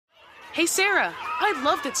Hey Sarah, I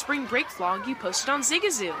love that spring break vlog you posted on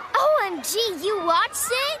Zigazoo. OMG, you watched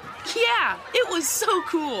it? Yeah, it was so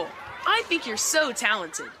cool. I think you're so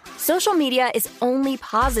talented. Social media is only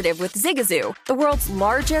positive with Zigazoo, the world's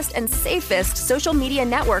largest and safest social media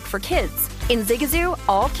network for kids. In Zigazoo,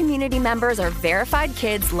 all community members are verified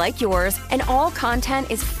kids like yours, and all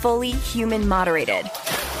content is fully human moderated.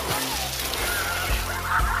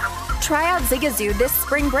 Try out Zigazoo this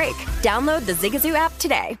spring break. Download the Zigazoo app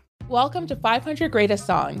today. Welcome to 500 Greatest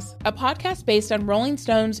Songs, a podcast based on Rolling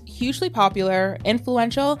Stone's hugely popular,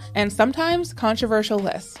 influential, and sometimes controversial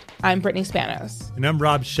list. I'm Brittany Spanos. And I'm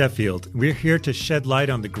Rob Sheffield. We're here to shed light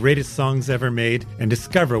on the greatest songs ever made and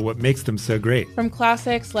discover what makes them so great. From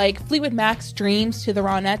classics like Fleetwood Mac's Dreams to the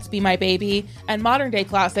Ronettes' Be My Baby, and modern-day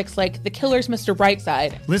classics like The Killer's Mr.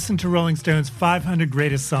 Brightside. Listen to Rolling Stone's 500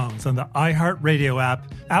 Greatest Songs on the iHeartRadio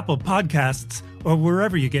app, Apple Podcasts, or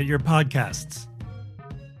wherever you get your podcasts.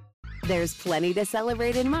 There's plenty to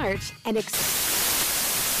celebrate in March and National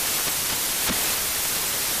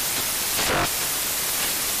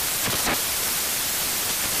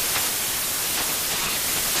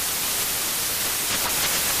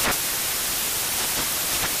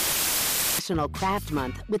Craft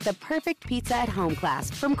Month with the perfect pizza at home class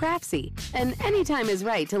from Craftsy. And anytime is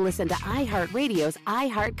right to listen to iHeartRadio's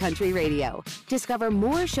iHeartCountry Radio. Discover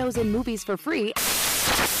more shows and movies for free.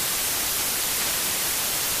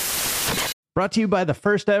 Brought to you by the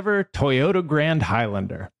first ever Toyota Grand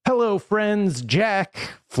Highlander. Hello, friends. Jack,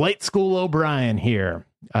 Flight School O'Brien here,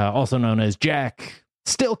 also known as Jack.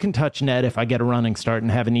 Still can touch net if I get a running start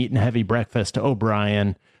and haven't eaten heavy breakfast.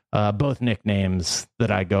 O'Brien, both nicknames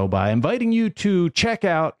that I go by. Inviting you to check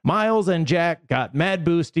out Miles and Jack Got Mad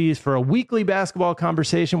Boosties for a weekly basketball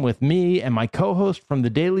conversation with me and my co-host from the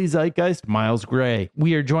Daily Zeitgeist, Miles Gray.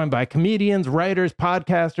 We are joined by comedians, writers,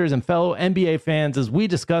 podcasters, and fellow NBA fans as we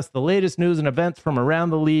discuss the latest news and events from around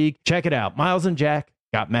the league. Check it out. Miles and Jack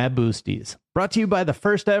Got Mad Boosties. Brought to you by the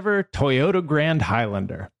first ever Toyota Grand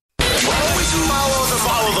Highlander. Always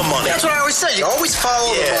follow the money. That's what I always say. You always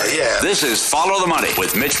follow the money. Yeah. This is Follow the Money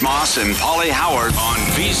with Mitch Moss and Paulie Howard on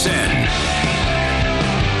VSiN.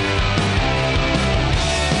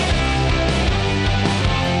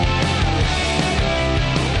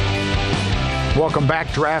 Welcome back.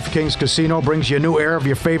 DraftKings Casino brings you a new era of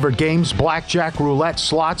your favorite games. Blackjack, roulette,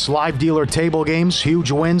 slots, live dealer table games, huge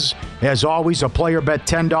wins. As always, a player bet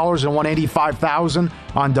 $10 and won $85,000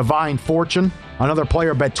 on Divine Fortune. Another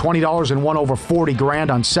player bet $20 and won over $40,000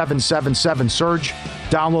 on 777 Surge.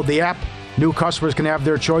 Download the app. New customers can have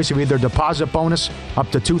their choice of either deposit bonus up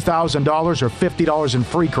to $2,000 or $50 in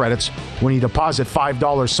free credits when you deposit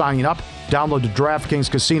 $5 signing up. Download the DraftKings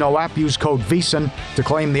Casino app. Use code VSiN to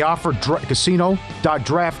claim the offer.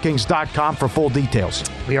 Casino.DraftKings.com for full details.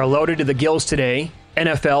 We are loaded to the gills today.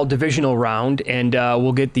 NFL divisional round, and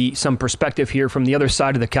we'll get some perspective here from the other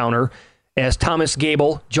side of the counter as Thomas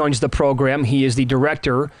Gable joins the program. He is the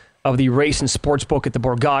director of the race and sports book at the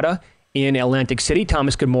Borgata in Atlantic City.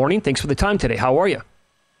 Thomas, good morning. Thanks for the time today. How are you?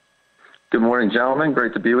 Good morning, gentlemen.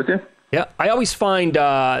 Great to be with you. Yeah, I always find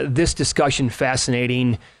this discussion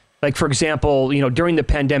fascinating. Like, for example, during the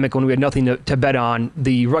pandemic when we had nothing to bet on,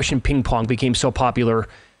 the Russian ping pong became so popular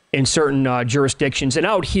in certain jurisdictions. And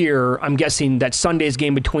out here, I'm guessing that Sunday's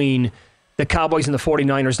game between the Cowboys and the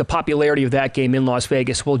 49ers, the popularity of that game in Las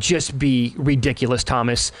Vegas will just be ridiculous,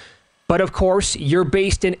 Thomas. But of course, you're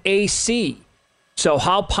based in AC. So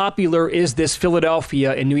how popular is this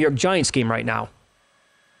Philadelphia and New York Giants game right now?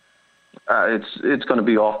 It's going to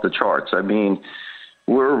be off the charts. I mean,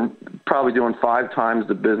 we're probably doing 5 times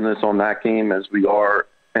the business on that game as we are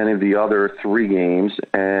any of the other 3 games.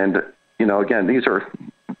 And, again, these are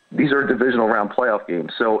divisional round playoff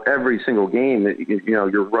games. So every single game,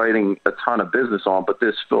 you're writing a ton of business on. But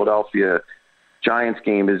this Philadelphia Giants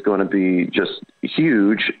game is going to be just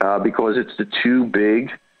huge because it's the 2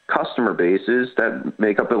 big customer bases that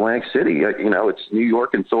make up Atlantic City. It's New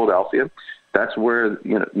York and Philadelphia. That's where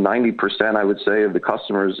 90%, I would say, of the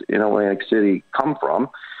customers in Atlantic City come from,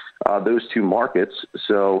 those 2 markets.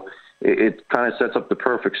 So it kind of sets up the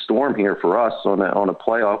perfect storm here for us on a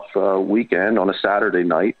playoff weekend on a Saturday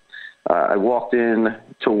night. I walked in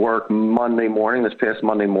to work this past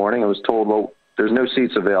Monday morning. I was told, well, there's no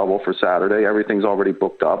seats available for Saturday. Everything's already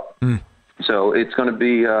booked up. So it's going to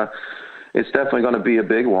be, it's definitely going to be a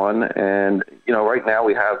big one. And, right now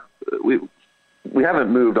we haven't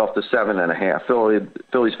moved off the 7.5.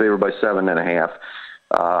 Philly's favored by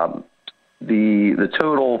 7.5. The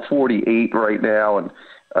total 48 right now, and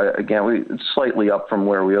again, it's slightly up from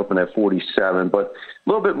where we opened at 47, but a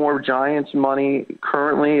little bit more Giants money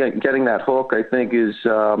currently. Getting that hook, I think, is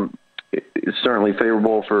is certainly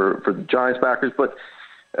favorable for the Giants backers, but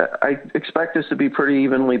I expect this to be pretty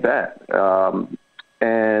evenly bet.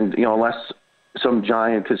 And, unless some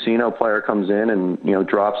giant casino player comes in and,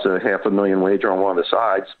 drops a $500,000 wager on one of the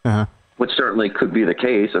sides, which certainly could be the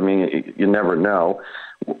case. I mean, you never know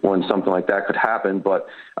when something like that could happen, but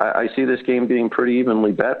I see this game being pretty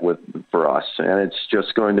evenly bet for us, and it's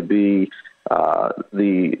just going to be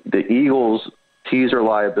the Eagles' teaser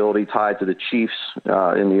liability tied to the Chiefs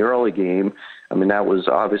in the early game. I mean, that was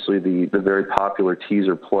obviously the very popular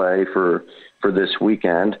teaser play for this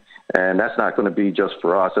weekend, and that's not going to be just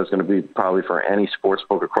for us. That's going to be probably for any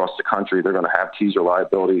sportsbook across the country. They're going to have teaser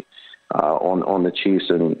liability on the Chiefs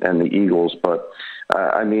and the Eagles. But,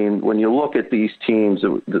 I mean, when you look at these teams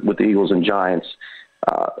with the Eagles and Giants,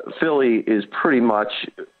 Philly is pretty much,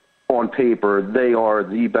 on paper, they are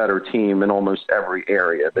the better team in almost every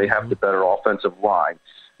area. They have the better offensive line.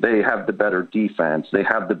 They have the better defense. They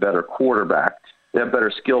have the better quarterback. They have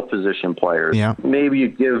better skill position players. Yeah. Maybe you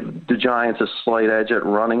give the Giants a slight edge at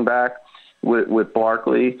running back with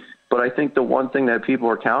Barkley. But I think the one thing that people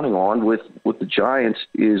are counting on with the Giants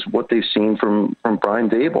is what they've seen from Brian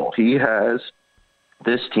Daboll. He has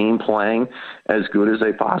this team playing as good as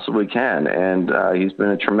they possibly can, and he's been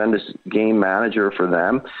a tremendous game manager for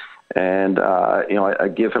them. And I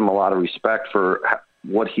give him a lot of respect for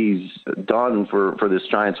what he's done for this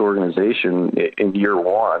Giants organization in year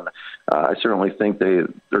one. I certainly think they're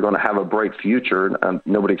going to have a bright future.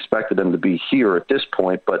 Nobody expected them to be here at this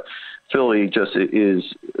point, but Philly is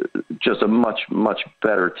just a much, much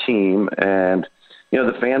better team. And,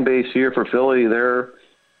 the fan base here for Philly, they're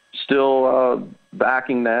still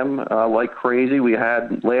backing them like crazy.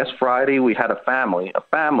 Last Friday, we had a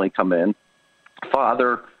family come in,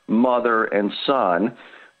 father, mother, and son.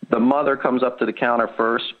 The mother comes up to the counter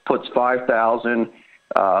first, puts $5,000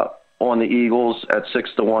 on the Eagles at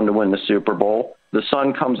 6-1 to win the Super Bowl. The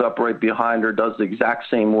son comes up right behind her, does the exact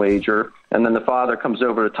same wager, and then the father comes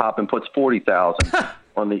over the top and puts $40,000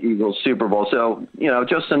 on the Eagles Super Bowl. So,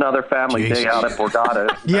 just another family day out at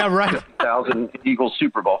Borgata. Yeah, right. 1,000 Eagles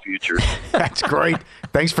Super Bowl futures. That's great.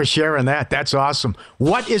 Thanks for sharing that. That's awesome.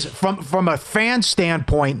 What is, from a fan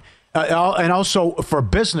standpoint, and also for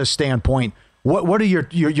business standpoint, what are your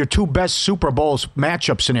two best Super Bowls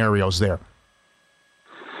matchup scenarios there?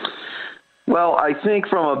 Well, I think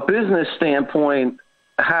from a business standpoint,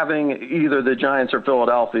 having either the Giants or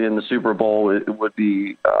Philadelphia in the Super Bowl it would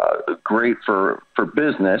be great for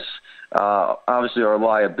business. Obviously, our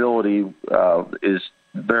liability is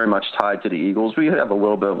very much tied to the Eagles. We have a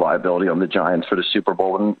little bit of liability on the Giants for the Super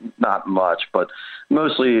Bowl, and not much, but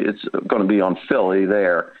mostly it's going to be on Philly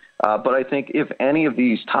there. But I think if any of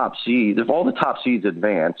these top seeds, if all the top seeds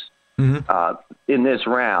advance in this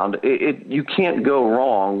round, you can't go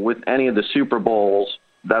wrong with any of the Super Bowls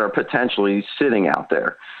that are potentially sitting out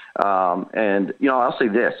there. And, I'll say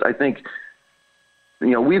this. I think,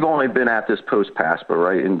 we've only been at this post-PASPA,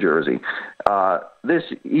 right, in Jersey. This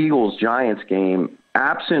Eagles-Giants game,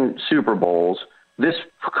 absent Super Bowls, this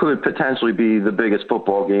could potentially be the biggest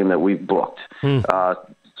football game that we've booked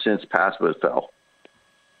since PASPA fell.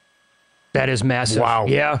 That is massive. Wow.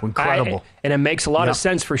 Yeah. Incredible. And it makes a lot of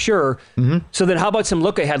sense for sure. So then how about some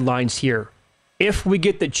look-ahead lines here? If we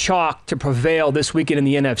get the chalk to prevail this weekend in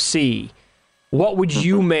the NFC, what would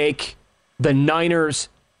you make the Niners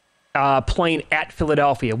playing at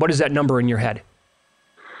Philadelphia? What is that number in your head?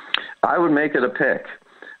 I would make it a pick.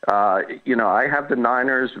 I have the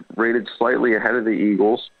Niners rated slightly ahead of the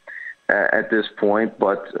Eagles at this point,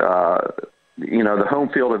 but the home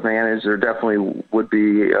field advantage, there definitely would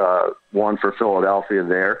be one for Philadelphia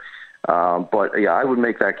there. But, I would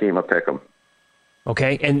make that game a pick 'em.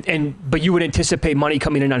 Okay, but you would anticipate money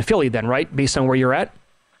coming in on Philly then, right, based on where you're at?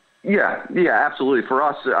 Yeah, absolutely. For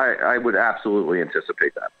us, I would absolutely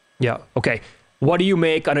anticipate that. Yeah, okay. What do you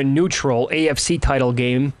make on a neutral AFC title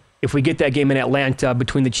game if we get that game in Atlanta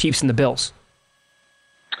between the Chiefs and the Bills?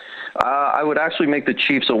 I would actually make the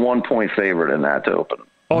Chiefs a 1-point favorite in that to open.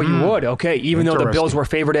 Oh, you would? Okay, even though the Bills were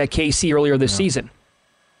favored at KC earlier this season.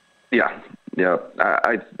 Yeah.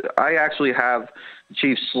 I actually have the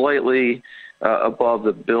Chiefs slightly above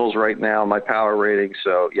the Bills right now in my power rating.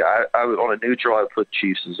 So, I would, on a neutral, I would put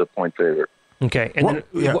Chiefs as a point favorite. Okay, and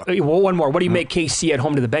one more. What do you make KC at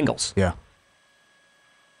home to the Bengals? Yeah.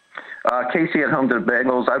 KC at home to the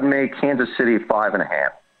Bengals, I'd make Kansas City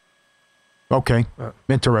 5.5. Okay,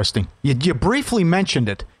 interesting. You briefly mentioned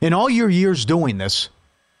it. In all your years doing this,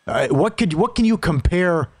 what can you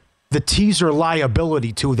compare the teaser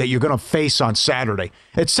liability to that you're going to face on Saturday?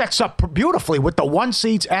 It sets up beautifully with the 1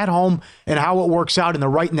 seeds at home and how it works out in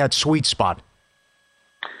that sweet spot.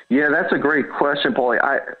 Yeah, that's a great question, Paulie.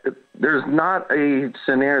 There's not a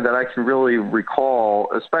scenario that I can really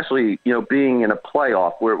recall, especially being in a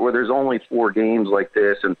playoff where there's only 4 games like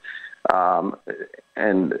this, and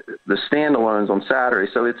the standalones on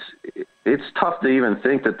Saturday. So it's tough to even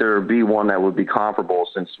think that there would be one that would be comparable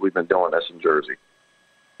since we've been doing this in Jersey.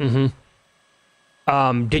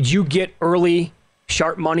 Mm-hmm. Did you get early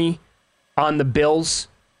sharp money on the Bills?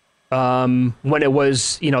 When it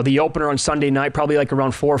was, the opener on Sunday night, probably like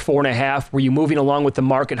around 4.5. Were you moving along with the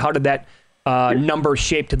market? How did that number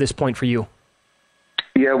shape to this point for you?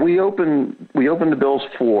 Yeah, we opened the Bills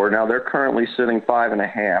 4. Now they're currently sitting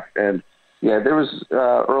 5.5, and yeah, there was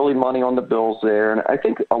early money on the Bills there, and I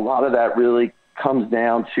think a lot of that really comes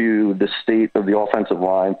down to the state of the offensive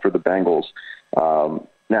line for the Bengals.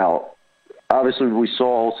 Now, obviously, we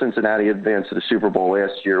saw Cincinnati advance to the Super Bowl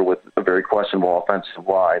last year with a very questionable offensive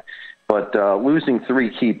line, but losing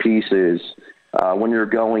 3 key pieces when you're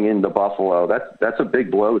going into Buffalo, that's a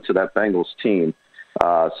big blow to that Bengals team.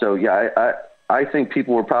 So yeah, I think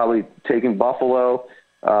people were probably taking Buffalo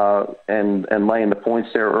and laying the points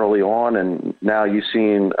there early on, and now you've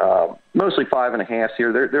seen mostly 5.5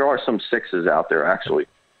 here. There are some 6s out there actually.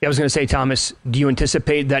 Yeah, I was going to say, Thomas, do you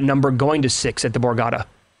anticipate that number going to 6 at the Borgata?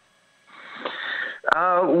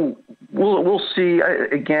 We'll see.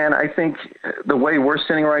 I think the way we're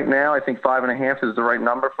sitting right now, I think 5.5 is the right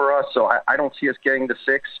number for us. So I don't see us getting to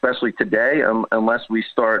 6, especially today, unless we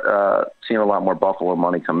start seeing a lot more Buffalo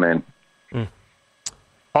money come in.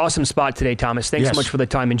 Awesome spot today, Thomas. Thanks so much for the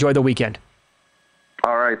time. Enjoy the weekend.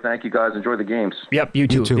 All right. Thank you, guys. Enjoy the games. Yep, you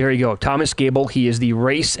too. There you go. Thomas Gable. He is the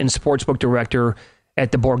race and sportsbook director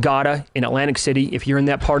at the Borgata in Atlantic City. If you're in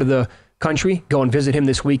that part of the country, go and visit him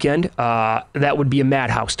this weekend. That would be a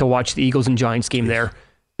madhouse to watch the Eagles and Giants game there.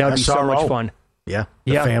 That would be so much fun. Yeah,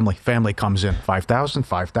 family comes in. 5,000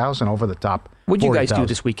 over the top. What'd you guys do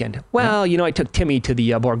this weekend? Well, I took Timmy to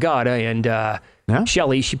the Borgata, and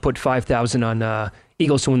Shelly, she put 5,000 on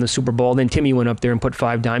Eagles to win the Super Bowl. Then Timmy went up there and put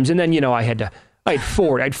 5 dimes, and then I had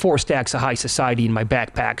 4 stacks of High Society in my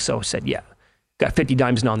backpack, so said got 50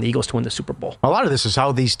 dimes now on the Eagles to win the Super Bowl. A lot of this is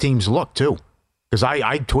how these teams look too. Because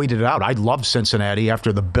I tweeted it out. I love Cincinnati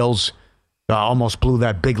after the Bills almost blew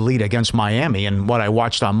that big lead against Miami and what I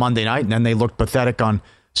watched on Monday night, and then they looked pathetic on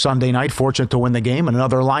Sunday night, fortunate to win the game, and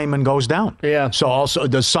another lineman goes down. Yeah. So also,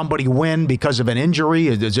 does somebody win because of an injury?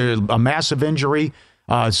 Is there a massive injury?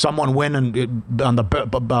 Someone win on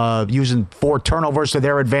the using 4 turnovers to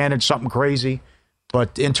their advantage, something crazy.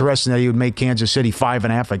 But interesting that he would make Kansas City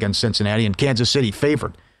 5.5 against Cincinnati, and Kansas City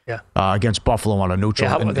favored. Against Buffalo on a neutral.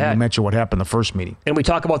 Yeah, and you mentioned what happened the first meeting. And we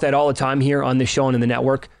talk about that all the time here on this show and in the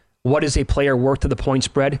network. What is a player worth to the point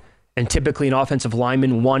spread? And typically an offensive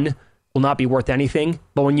lineman, 1, will not be worth anything.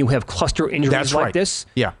 But when you have cluster injuries this,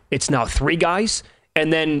 it's now 3 guys.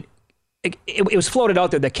 And then it was floated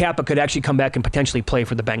out there that Kappa could actually come back and potentially play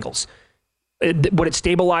for the Bengals. Would it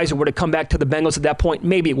stabilize or would it come back to the Bengals at that point?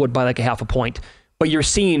 Maybe it would by like a half a point. But you're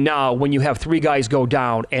seeing now when you have 3 guys go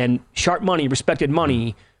down and sharp money, respected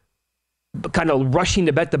money, kind of rushing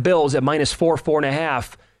to bet the Bills at -4,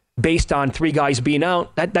 4.5 based on 3 guys being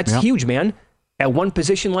out. That's huge, man. At one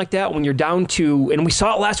position like that, when you're down to, and we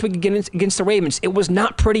saw it last week against the Ravens, it was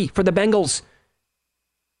not pretty for the Bengals.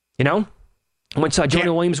 Once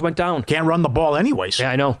Jonah Williams went down. Can't run the ball anyways.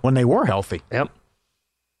 Yeah, I know. When they were healthy. Yep.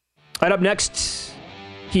 Right up next,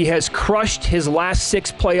 he has crushed his last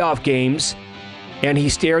 6 playoff games, and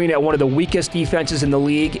he's staring at one of the weakest defenses in the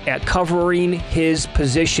league at covering his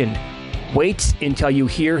position. Wait until you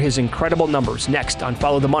hear his incredible numbers next on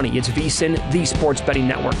Follow the Money. It's VSiN, the Sports Betting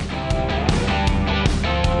Network.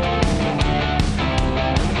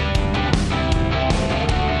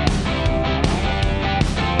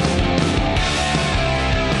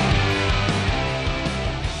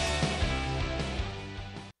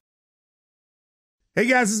 Hey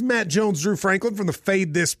guys, this is Matt Jones, Drew Franklin from the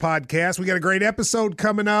Fade This podcast. We got a great episode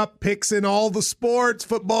coming up, picks in all the sports,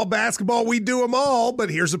 football, basketball, we do them all, but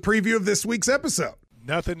here's a preview of this week's episode.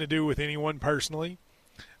 Nothing to do with anyone personally,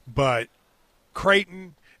 but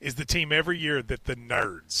Creighton is the team every year that the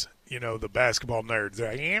nerds, the basketball nerds,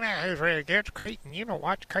 they're like, who's really good at Creighton?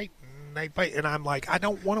 Watch Creighton. They play. And I'm like, I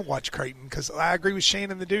don't want to watch Creighton because I agree with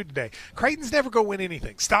Shannon the dude today. Creighton's never going to win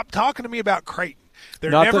anything. Stop talking to me about Creighton.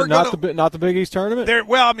 They're not never the Big East tournament.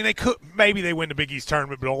 They could maybe they win the Big East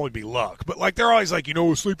tournament, but it'll only be luck. But they're always like,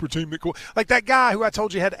 a sleeper team that cool. Like that guy who I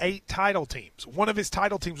told you had 8 title teams. One of his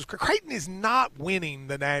title teams was Creighton is not winning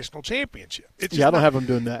the national championship. I don't have them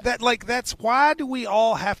doing that. That's why do we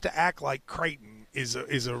all have to act like Creighton is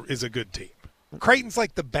a good team? Creighton's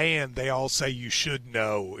like the band they all say you should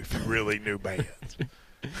know if you really knew bands.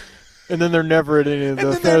 And then they're never at any of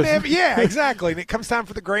the yeah, exactly. And it comes time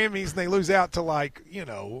for the Grammys, and they lose out to, like, you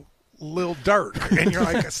know, Lil Durk. And you're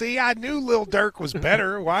like, see, I knew Lil Durk was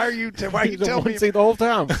better. Why are you telling me? The whole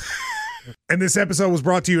time. And this episode was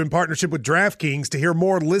brought to you in partnership with DraftKings. To hear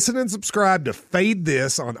more, listen and subscribe to Fade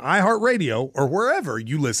This on iHeartRadio or wherever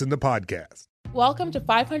you listen to podcasts. Welcome to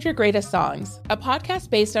 500 Greatest Songs, a podcast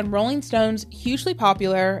based on Rolling Stone's hugely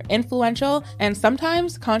popular, influential, and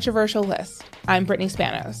sometimes controversial list. I'm Brittany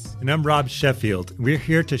Spanos. And I'm Rob Sheffield. We're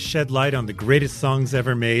here to shed light on the greatest songs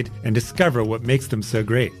ever made and discover what makes them so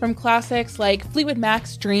great. From classics like Fleetwood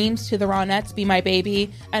Mac's Dreams to the Ronettes' Be My Baby,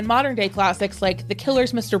 and modern-day classics like The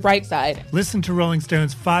Killers' Mr. Brightside. Listen to Rolling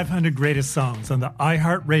Stone's 500 Greatest Songs on the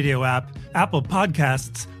iHeartRadio app, Apple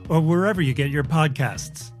Podcasts, or wherever you get your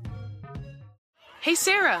podcasts. Hey,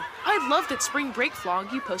 Sarah, I love that spring break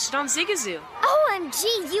vlog you posted on Zigazoo. OMG,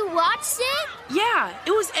 you watched it? Yeah,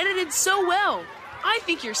 it was edited so well. I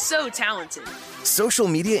think you're so talented. Social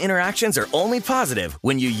media interactions are only positive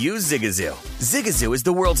when you use Zigazoo. Zigazoo is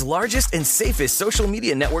the world's largest and safest social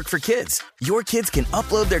media network for kids. Your kids can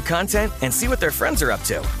upload their content and see what their friends are up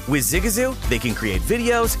to. With Zigazoo, they can create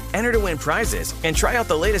videos, enter to win prizes, and try out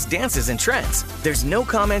the latest dances and trends. There's no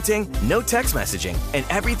commenting, no text messaging, and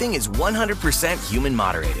everything is 100% human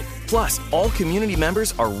moderated. Plus, all community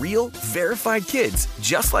members are real, verified kids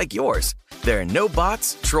just like yours. There are no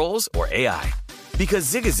bots, trolls, or AI. Because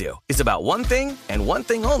Zigazoo is about one thing and one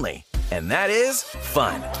thing only, and that is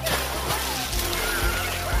fun.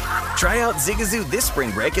 Try out Zigazoo this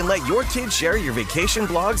spring break and let your kids share your vacation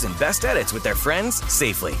blogs and best edits with their friends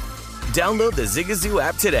safely. Download the Zigazoo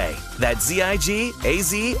app today. That's Zigazoo.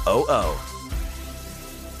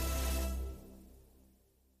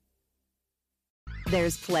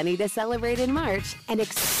 There's plenty to celebrate in March and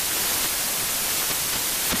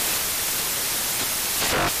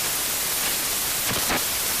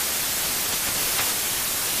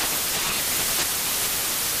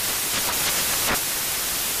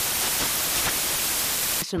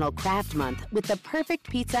National Craft Month with the perfect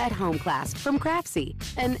pizza at home class from Craftsy.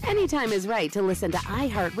 And anytime is right to listen to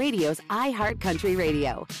iHeartRadio's iHeart Country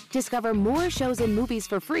Radio. Discover more shows and movies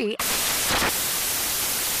for free.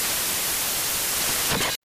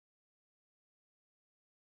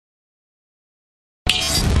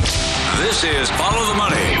 This is Follow the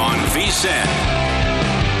Money on VSiN.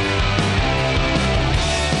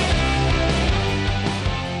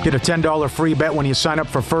 Get a $10 free bet when you sign up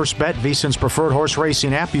for First Bet, VSiN's preferred horse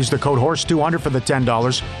racing app. Use the code HORSE200 for the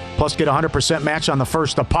 $10. Plus, get a 100% match on the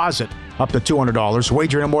first deposit, up to $200.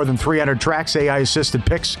 Wagering on more than 300 tracks, AI-assisted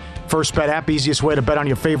picks. First Bet app, easiest way to bet on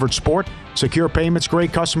your favorite sport. Secure payments,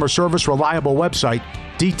 great customer service, reliable website.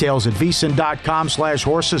 Details at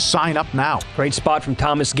vsin.com/horses. Sign up now. Great spot from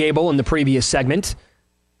Thomas Gable in the previous segment.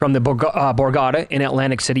 From the Borgata in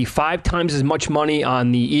Atlantic City. 5 times as much money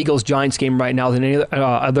on the Eagles-Giants game right now than any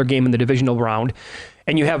other game in the divisional round.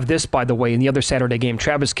 And you have this, by the way, in the other Saturday game.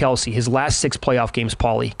 Travis Kelce, his last 6 playoff games,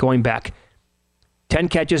 Paulie, going back. 10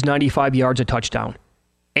 catches, 95 yards, a touchdown.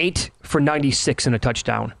 8 for 96 and a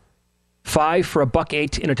touchdown. 5 for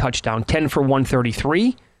 $108 and a touchdown. 10 for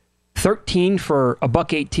 133. 13 for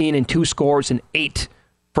 $118 and 2 scores, and 8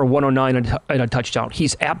 for 109 and a touchdown.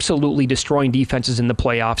 He's absolutely destroying defenses in the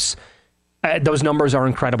playoffs. Those numbers are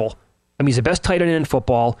incredible. I mean, he's the best tight end in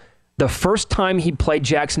football. The first time he played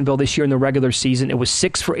Jacksonville this year in the regular season, it was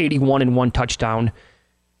 6 for 81 and 1 touchdown.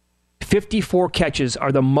 54 catches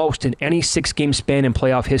are the most in any 6-game span in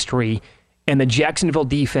playoff history, and the Jacksonville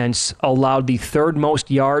defense allowed the 3rd most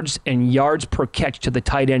yards and yards per catch to the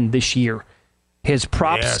tight end this year. His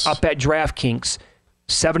props up at DraftKings,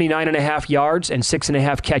 79.5 yards and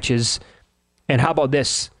 6.5 catches. And how about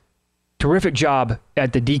this? Terrific job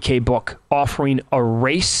at the DK book, offering a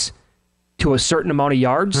race to a certain amount of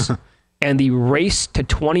yards and the race to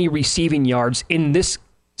 20 receiving yards. In this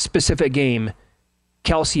specific game,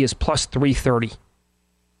 Kelce is plus 330.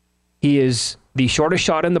 He is the shortest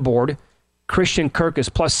shot on the board. Christian Kirk is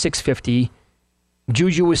plus 650.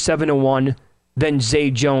 Juju is 7-1. Then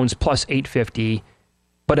Zay Jones plus 850.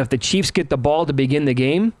 But if the Chiefs get the ball to begin the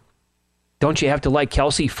game, don't you have to like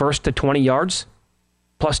Kelce first to 20 yards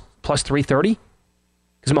plus 330?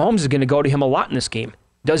 Because Mahomes is going to go to him a lot in this game.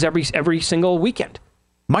 Does every single weekend.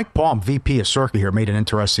 Mike Palm, VP of Circa here, made an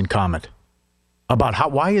interesting comment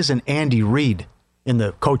about why isn't Andy Reid in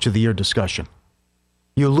the Coach of the Year discussion?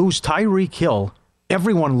 You lose Tyreek Hill,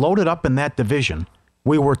 everyone loaded up in that division.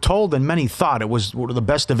 We were told and many thought it was one of the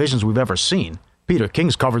best divisions we've ever seen. Peter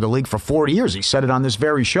King's covered the league for 40 years. He said it on this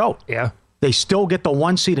very show. Yeah. They still get the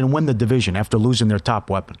 1 seed and win the division after losing their top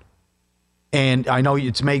weapon. And I know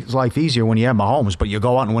it makes life easier when you have Mahomes, but you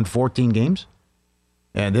go out and win 14 games?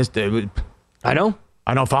 And I know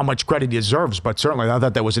how much credit he deserves, but certainly I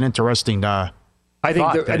thought that was an interesting. I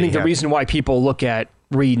think the reason why people look at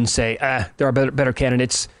Reed and say, there are better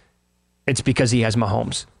candidates, it's because he has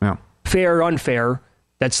Mahomes. Yeah. Fair or unfair,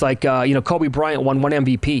 that's like Kobe Bryant won 1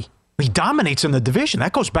 MVP. He dominates in the division.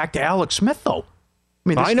 That goes back to Alex Smith, though.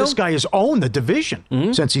 I mean, this guy has owned the division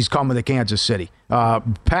since he's come to Kansas City.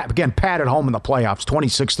 Pat at home in the playoffs,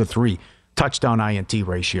 26-3, touchdown INT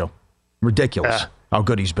ratio. Ridiculous how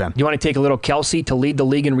good he's been. You want to take a little Kelsey to lead the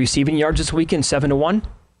league in receiving yards this weekend, 7-1?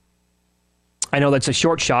 I know that's a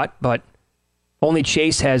short shot, but only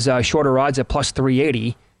Chase has shorter odds at plus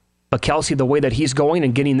 380. But Kelsey, the way that he's going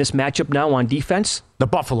and getting this matchup now on defense. The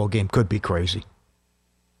Buffalo game could be crazy.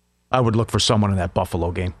 I would look for someone in that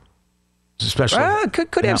Buffalo game. Especially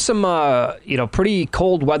could have some pretty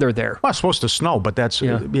cold weather there. Well, it's supposed to snow, but that's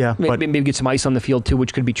maybe get some ice on the field too,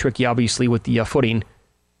 which could be tricky, obviously, with the footing.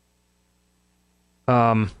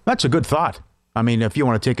 That's a good thought. I mean, if you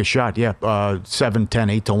want to take a shot, 7, 10,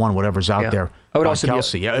 8-1, whatever's out there. I would also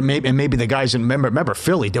Kelsey. Maybe the guys remember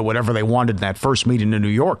Philly did whatever they wanted in that first meeting in New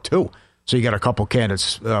York too. So you got a couple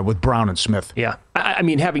candidates with Brown and Smith. Yeah, I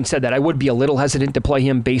mean, having said that, I would be a little hesitant to play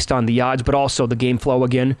him based on the odds, but also the game flow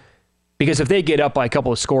again. Because if they get up by a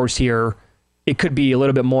couple of scores here, it could be a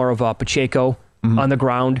little bit more of Pacheco on the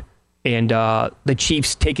ground, and the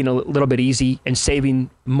Chiefs taking a little bit easy and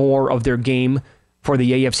saving more of their game for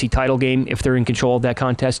the AFC title game if they're in control of that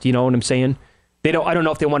contest. You know what I'm saying? I don't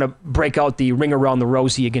know if they want to break out the ring around the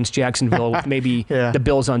rosy against Jacksonville with maybe the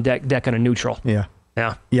Bills on deck kind of neutral. Yeah.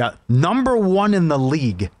 Number 1 in the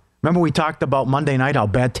league. Remember we talked about Monday night how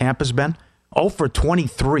bad Tampa's been? 0 for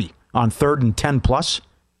 23 on 3rd and 10 plus.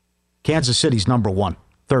 Kansas City's number 1,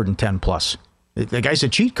 3rd and 10 plus. The guy's a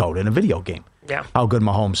cheat code in a video game. Yeah. How good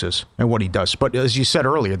Mahomes is and what he does. But as you said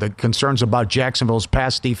earlier, the concerns about Jacksonville's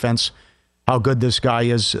pass defense, how good this guy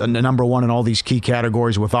is, number 1 in all these key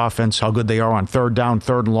categories with offense, how good they are on 3rd down,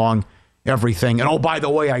 3rd and long, everything. And oh, by the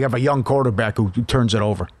way, I have a young quarterback who turns it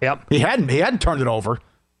over. Yep. He hadn't turned it over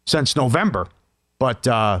since November, but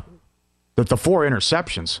the 4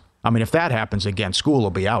 interceptions. I mean, if that happens again, school will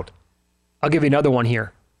be out. I'll give you another one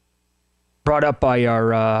here. Brought up by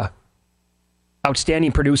our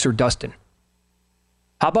outstanding producer, Dustin.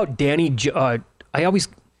 How about Danny Dimes,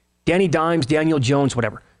 Daniel Jones,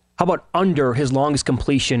 whatever. How about under his longest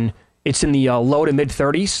completion? It's in the low to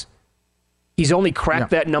mid-30s. He's only cracked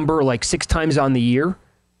that number like 6 times on the year.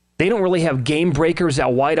 They don't really have game breakers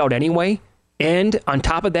at wide out anyway. And on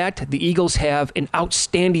top of that, the Eagles have an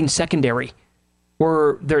outstanding secondary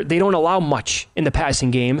where they don't allow much in the passing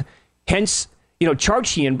game. Hence,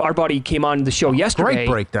 Charchian, our buddy, came on the show yesterday. Great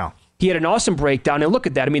breakdown. He had an awesome breakdown, and look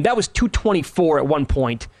at that. I mean, that was 224 at one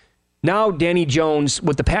point. Now, Danny Jones,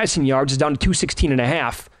 with the passing yards, is down to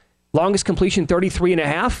 216.5. Longest completion,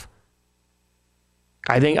 33.5.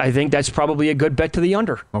 I think that's probably a good bet to the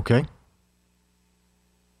under. Okay.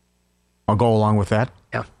 I'll go along with that.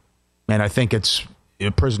 Yeah. And I think it's a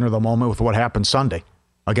prisoner of the moment with what happened Sunday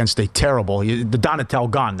against a terrible, the Donatel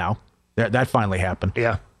gone now. That finally happened.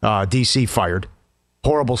 Yeah. DC fired.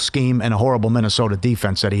 Horrible scheme and a horrible Minnesota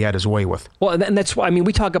defense that he had his way with. Well, and that's why,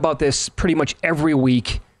 we talk about this pretty much every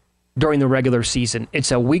week during the regular season.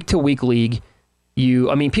 It's a week-to-week league.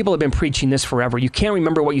 People have been preaching this forever. You can't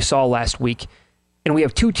remember what you saw last week. And we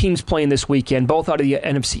have 2 teams playing this weekend, both out of the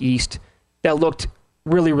NFC East, that looked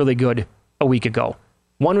really, really good a week ago.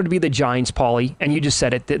 One would be the Giants, Paulie, and you just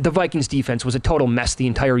said it. The Vikings defense was a total mess the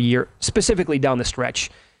entire year, specifically down the stretch.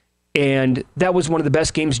 And that was one of the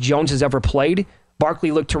best games Jones has ever played.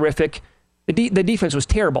 Barkley looked terrific. The defense was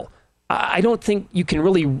terrible. I don't think you can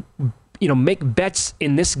really, make bets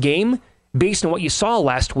in this game based on what you saw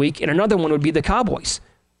last week. And another one would be the Cowboys.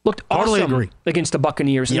 Looked awesome against the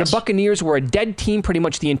Buccaneers. And the Buccaneers were a dead team pretty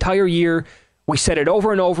much the entire year. We said it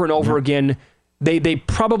over and over and over again. They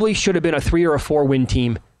probably should have been a 3 or a 4 win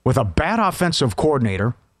team. With a bad offensive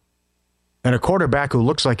coordinator and a quarterback who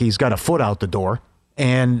looks like he's got a foot out the door.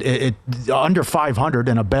 And it under 500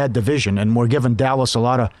 in a bad division, and we're giving Dallas a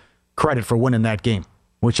lot of credit for winning that game,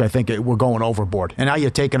 which I think we're going overboard. And now you're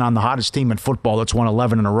taking on the hottest team in football that's won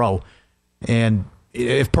 11 in a row. And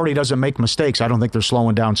if Purdy doesn't make mistakes, I don't think they're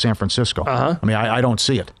slowing down San Francisco. I don't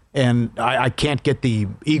see it. And I can't get the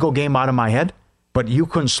Eagle game out of my head, but you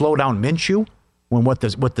couldn't slow down Minshew when what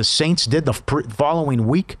the Saints did the following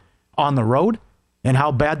week on the road. And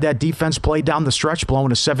how bad that defense played down the stretch,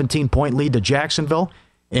 blowing a 17-point lead to Jacksonville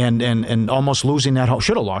and almost losing that home.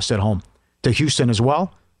 Should have lost at home to Houston as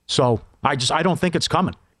well. So I don't think it's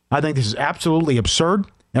coming. I think this is absolutely absurd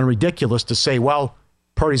and ridiculous to say, well,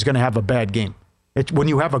 Purdy's going to have a bad game. When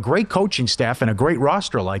you have a great coaching staff and a great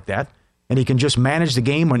roster like that, and he can just manage the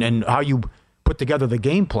game and how you put together the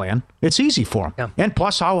game plan, it's easy for him. Yeah. And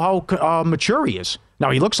plus how mature he is.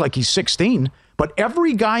 Now, he looks like he's 16, but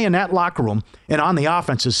every guy in that locker room and on the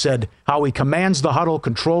offense has said how he commands the huddle,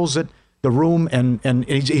 controls it, the room, and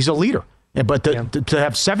he's a leader. But to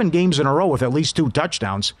have 7 games in a row with at least 2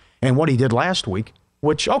 touchdowns and what he did last week,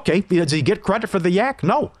 which, okay, does he get credit for the yak?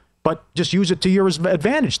 No. But just use it to your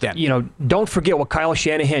advantage then. You know, don't forget what Kyle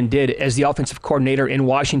Shanahan did as the offensive coordinator in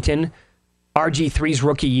Washington, RG3's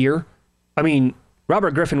rookie year. I mean,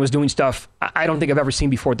 Robert Griffin was doing stuff I don't think I've ever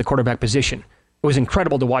seen before at the quarterback position. It was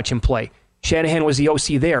incredible to watch him play. Shanahan was the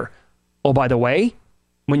OC there. Oh, by the way,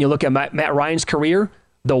 when you look at Matt Ryan's career,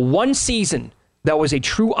 the one season that was a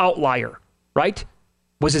true outlier, right,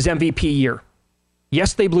 was his MVP year.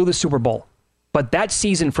 Yes, they blew the Super Bowl. But that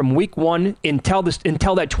season from week 1 until that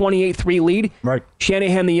 28-3 lead, right,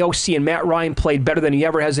 Shanahan, the OC, and Matt Ryan played better than he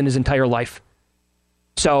ever has in his entire life.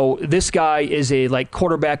 So this guy is a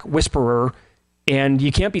quarterback whisperer, and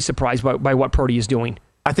you can't be surprised by what Purdy is doing.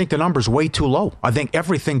 I think the number's way too low. I think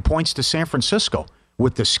everything points to San Francisco.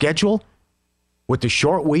 With the schedule, with the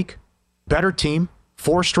short week, better team,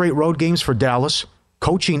 4 straight road games for Dallas,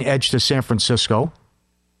 coaching edge to San Francisco.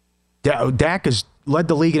 Dak has led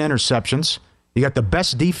the league in interceptions. You got the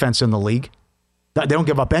best defense in the league. They don't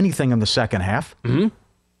give up anything in the second half. Mm-hmm.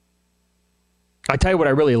 I tell you what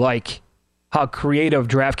I really like, how creative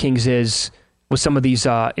DraftKings is with some of these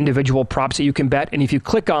individual props that you can bet. And if you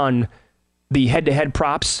click on the head-to-head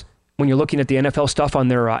props when you're looking at the NFL stuff on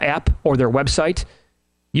their app or their website,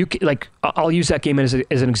 you can, I'll use that game as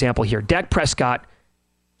an example here. Dak Prescott,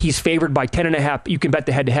 he's favored by 10.5. You can bet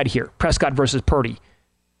the head-to-head here. Prescott versus Purdy.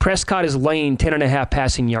 Prescott is laying 10.5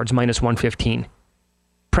 passing yards, minus 115.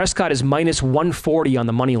 Prescott is minus 140 on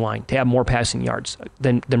the money line to have more passing yards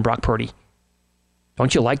than Brock Purdy.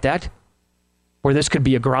 Don't you like that? Where this could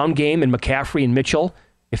be a ground game and McCaffrey and Mitchell,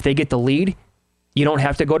 if they get the lead, you don't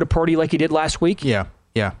have to go to Purdy like you did last week? Yeah.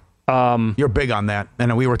 You're big on that.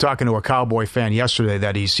 And we were talking to a Cowboy fan yesterday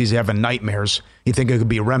that he's having nightmares. You think it could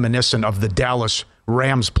be reminiscent of the Dallas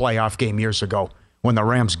Rams playoff game years ago when the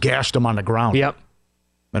Rams gashed them on the ground. Yep.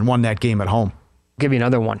 And won that game at home. I'll give you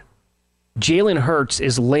another one. Jalen Hurts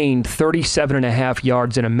is laying 37.5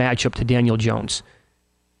 yards in a matchup to Daniel Jones.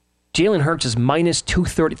 Jalen Hurts is minus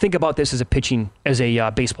 230. Think about this as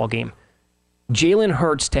a baseball game. Jalen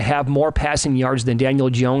Hurts to have more passing yards than Daniel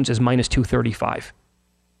Jones is minus 235.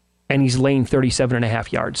 And he's laying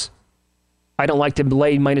 37.5 yards. I don't like to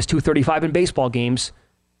lay minus 235 in baseball games,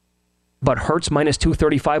 but Hurts minus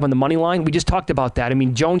 235 on the money line. We just talked about that. I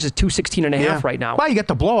mean, Jones is 216.5 right now. Well, you get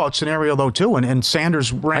the blowout scenario, though, too, and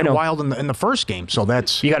Sanders ran wild in the first game, so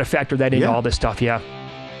that's... You got to factor that into all this stuff, yeah.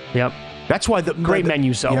 Yep. That's why Great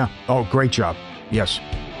menus, though. Yeah. Oh, great job. Yes.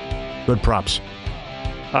 Good props.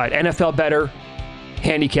 All right, NFL Better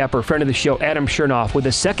handicapper, friend of the show, Adam Chernoff, with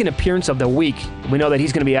the second appearance of the week. We know that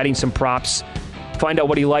he's going to be adding some props. Find out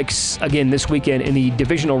what he likes, again, this weekend in the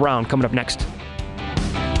divisional round coming up next.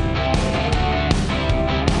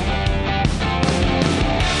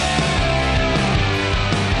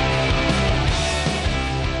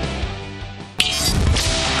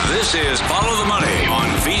 This is Follow the Money on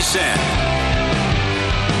VSiN.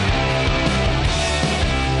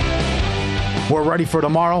 We're ready for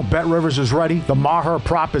tomorrow. Bet Rivers is ready. The Maher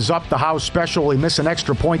prop is up. The house special. We miss an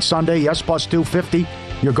extra point Sunday. Yes, plus 250.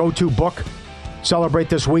 Your go-to book. Celebrate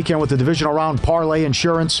this weekend with the divisional round parlay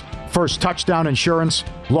insurance. First touchdown insurance.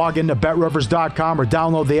 Log into betrivers.com or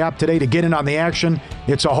download the app today to get in on the action.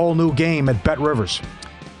 It's a whole new game at Bet Rivers.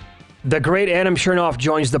 The great Adam Chernoff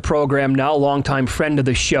joins the program now, longtime friend of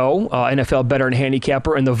the show, NFL Better and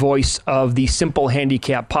Handicapper, and the voice of the Simple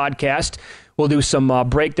Handicap podcast. We'll do some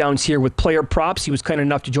breakdowns here with player props. He was kind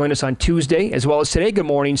enough to join us on Tuesday as well as today. Good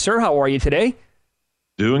morning, sir. How are you today?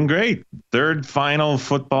 Doing great. Third final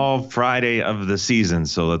football Friday of the season,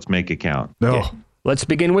 so let's make it count. Okay. Let's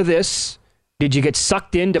begin with this. Did you get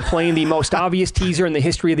sucked into playing the most obvious teaser in the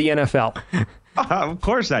history of the NFL? Of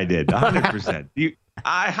course I did, 100%.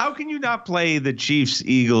 How can you not play the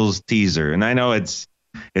Chiefs-Eagles teaser? And I know it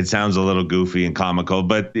sounds a little goofy and comical,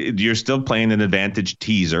 but you're still playing an advantage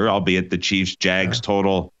teaser, albeit the Chiefs-Jags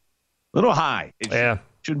total a little high. It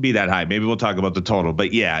shouldn't be that high. Maybe we'll talk about the total.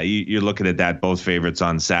 But, yeah, you're looking at that, both favorites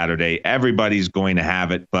on Saturday. Everybody's going to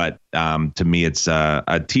have it, but to me it's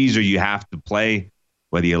a teaser you have to play,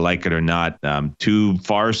 whether you like it or not. Two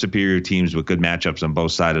far superior teams with good matchups on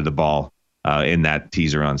both sides of the ball. In that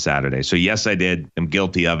teaser on Saturday. So, yes, I did. I'm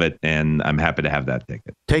guilty of it, and I'm happy to have that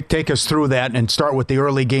ticket. Take us through that and start with the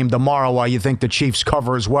early game tomorrow, why you think the Chiefs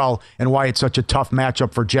cover as well and why it's such a tough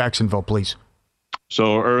matchup for Jacksonville, please.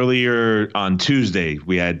 So earlier on Tuesday,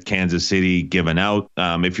 we had Kansas City given out.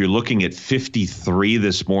 If you're looking at 53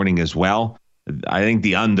 this morning as well, I think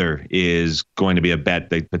the under is going to be a bet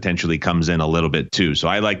that potentially comes in a little bit too. So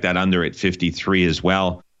I like that under at 53 as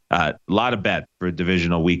well. A lot of bet for a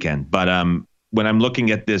divisional weekend. But when I'm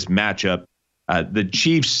looking at this matchup, the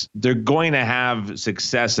Chiefs, they're going to have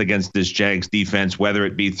success against this Jags defense, whether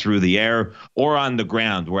it be through the air or on the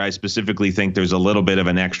ground, where I specifically think there's a little bit of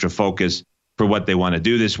an extra focus for what they want to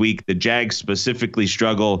do this week. The Jags specifically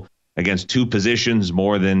struggle against two positions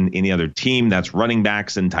more than any other team. That's running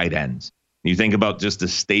backs and tight ends. You think about just the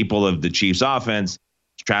staple of the Chiefs offense,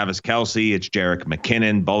 it's Travis Kelce, it's Jerick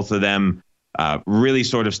McKinnon. Both of them really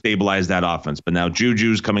sort of stabilize that offense. But now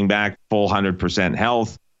Juju's coming back, full 100%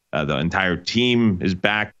 health. The entire team is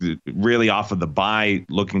back, really off of the bye,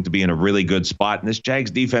 looking to be in a really good spot. And this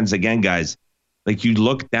Jags defense, again, guys, like you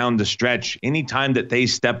look down the stretch, anytime that they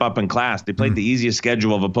step up in class, they played the easiest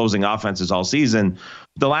schedule of opposing offenses all season.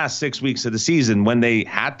 The last 6 weeks of the season, when they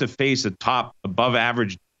had to face a top above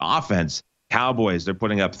average offense, Cowboys, they're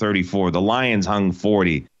putting up 34. The Lions hung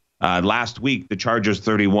 40. Last week, the Chargers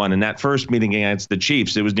 31. And that first meeting against the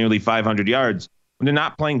Chiefs, it was nearly 500 yards. When they're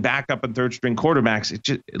not playing backup and third string quarterbacks,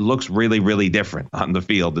 it looks really, really different on the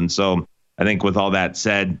field. And so I think with all that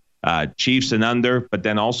said, Chiefs and under, but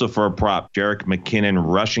then also for a prop, Jerick McKinnon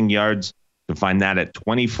rushing yards, to find that at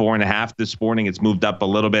 24.5 this morning. It's moved up a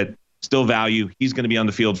little bit. Still value. He's going to be on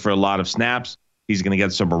the field for a lot of snaps. He's going to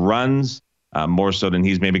get some runs. More so than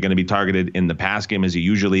he's maybe going to be targeted in the pass game as he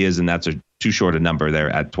usually is, and that's too short a number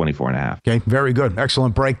there at 24.5. Okay, very good.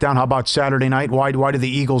 Excellent breakdown. How about Saturday night? Why do the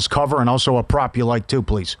Eagles cover, and also a prop you like too,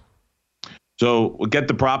 please? So we'll get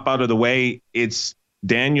the prop out of the way. It's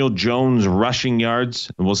Daniel Jones rushing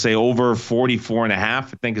yards, and we'll say over 44.5, I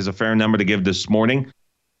think is a fair number to give this morning.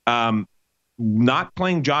 Not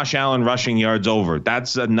playing Josh Allen rushing yards over.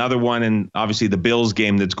 That's another one, and obviously the Bills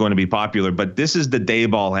game that's going to be popular, but this is the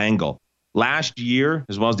Daboll angle. Last year,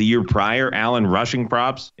 as well as the year prior, Allen rushing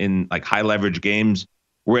props in like high leverage games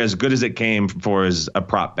were as good as it came for as a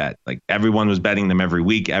prop bet. Like everyone was betting them every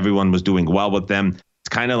week. Everyone was doing well with them. It's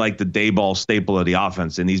kind of like the Daboll staple of the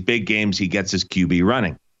offense. In these big games, he gets his QB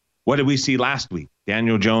running. What did we see last week?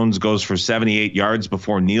 Daniel Jones goes for 78 yards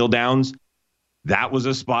before kneel downs. That was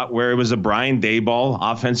a spot where it was a Brian Daboll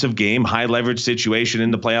offensive game, high leverage situation in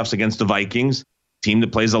the playoffs against the Vikings. Team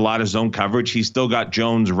that plays a lot of zone coverage, he's still got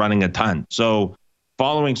Jones running a ton. So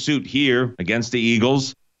following suit here against the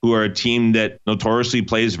Eagles, who are a team that notoriously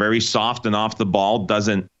plays very soft and off the ball,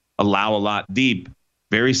 doesn't allow a lot deep,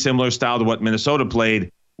 very similar style to what Minnesota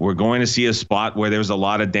played, we're going to see a spot where there's a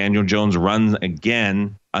lot of Daniel Jones runs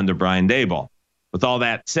again under Brian Daboll. With all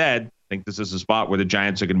that said, I think this is a spot where the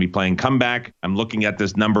Giants are going to be playing comeback. I'm looking at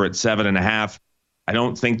this number at 7.5. I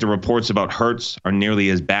don't think the reports about Hurts are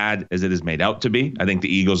nearly as bad as it is made out to be. I think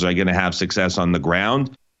the Eagles are going to have success on the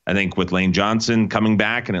ground. I think with Lane Johnson coming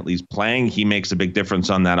back and at least playing, he makes a big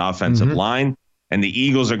difference on that offensive line. And the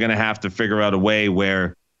Eagles are going to have to figure out a way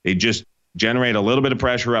where they just generate a little bit of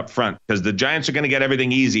pressure up front, because the Giants are going to get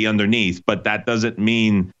everything easy underneath, but that doesn't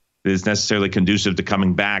mean that it's necessarily conducive to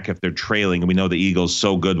coming back if they're trailing. And we know the Eagles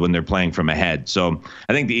so good when they're playing from ahead. So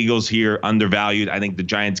I think the Eagles here undervalued. I think the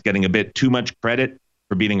Giants getting a bit too much credit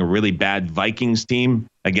for beating a really bad Vikings team.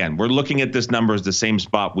 Again, we're looking at this number as the same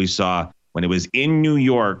spot we saw when it was in New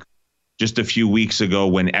York just a few weeks ago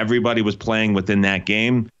when everybody was playing within that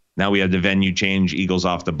game. Now we have the venue change, Eagles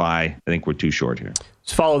off the bye. I think we're too short here.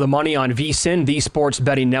 Let's follow the money on VSiN, the Sports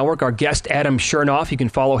Betting Network. Our guest, Adam Chernoff, you can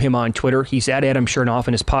follow him on Twitter. He's at Adam Chernoff,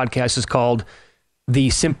 and his podcast is called The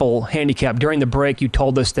Simple Handicap. During the break, you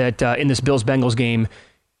told us that in this Bills-Bengals game,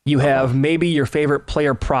 you have maybe your favorite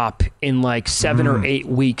player prop in like 7 or 8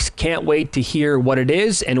 weeks. Can't wait to hear what it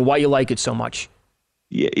is and why you like it so much.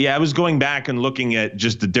 Yeah, I was going back and looking at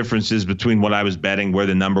just the differences between what I was betting, where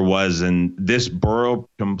the number was, and this Burrow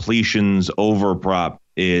completions over prop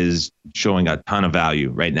is showing a ton of value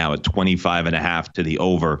right now at 25.5 to the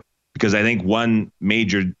over, because I think one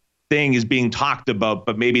major thing is being talked about,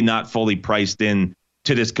 but maybe not fully priced in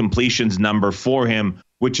to this completions number for him,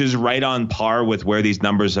 which is right on par with where these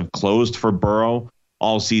numbers have closed for Burrow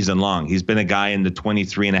all season long. He's been a guy in the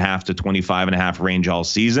 23.5 to 25.5 range all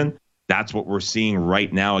season. That's what we're seeing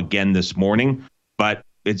right now again this morning. But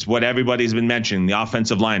it's what everybody's been mentioning, the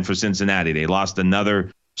offensive line for Cincinnati. They lost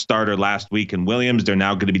another starter last week in Williams. They're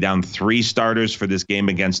now going to be down 3 starters for this game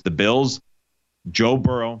against the Bills. Joe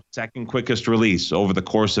Burrow, second quickest release over the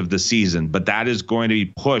course of the season. But that is going to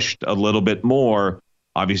be pushed a little bit more,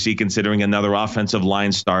 obviously, considering another offensive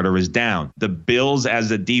line starter is down. The Bills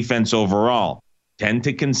as a defense overall tend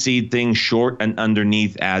to concede things short and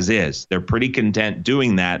underneath as is. They're pretty content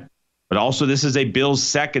doing that. But also, this is a Bills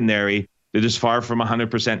secondary that is far from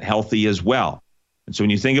 100% healthy as well. And so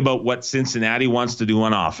when you think about what Cincinnati wants to do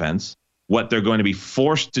on offense, what they're going to be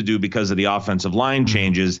forced to do because of the offensive line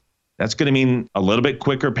changes, that's going to mean a little bit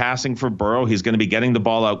quicker passing for Burrow. He's going to be getting the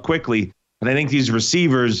ball out quickly. But I think these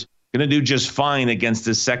receivers are going to do just fine against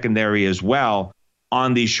this secondary as well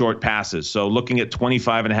on these short passes. So looking at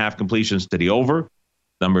 25.5 completions to the over,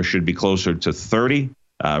 number should be closer to 30.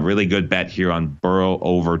 Really good bet here on Burrow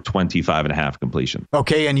over 25.5 completion.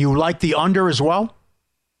 Okay, and you like the under as well?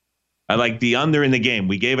 I like the under in the game.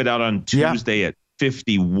 We gave it out on Tuesday at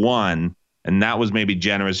 51, and that was maybe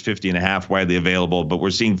generous, 50.5 widely available, but we're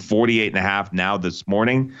seeing 48.5 now this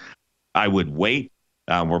morning. I would wait.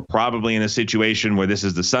 We're probably in a situation where this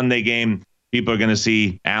is the Sunday game. People are going to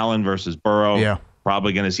see Allen versus Burrow. Yeah.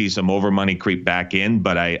 Probably going to see some over money creep back in,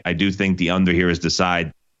 but I do think the under here is the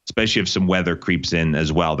side, especially if some weather creeps in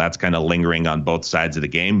as well. That's kind of lingering on both sides of the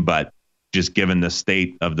game, but just given the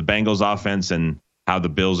state of the Bengals offense and how the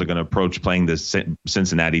Bills are going to approach playing the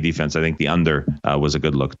Cincinnati defense, I think the under was a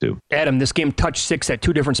good look too. Adam, this game touched 6 at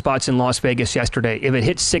 2 different spots in Las Vegas yesterday. If it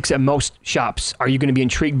hits 6 at most shops, are you going to be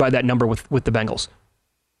intrigued by that number with the Bengals?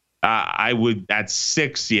 I would, at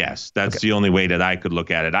 6, yes. That's the only way that I could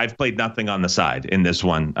look at it. I've played nothing on the side in this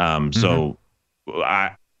one. So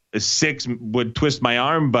 6 would twist my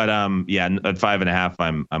arm, but at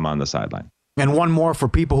 5.5, I'm on the sideline. And one more for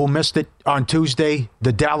people who missed it on Tuesday,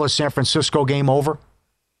 the Dallas-San Francisco game over.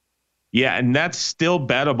 Yeah, and that's still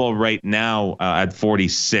bettable right now at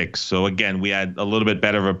 46. So, again, we had a little bit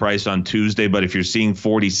better of a price on Tuesday, but if you're seeing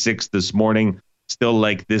 46 this morning, still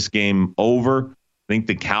like this game over. I think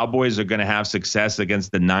the Cowboys are going to have success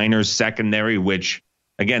against the Niners secondary, which,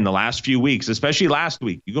 again, the last few weeks, especially last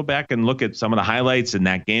week, you go back and look at some of the highlights in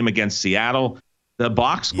that game against Seattle. The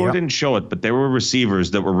box score didn't show it, but there were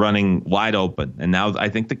receivers that were running wide open. And now I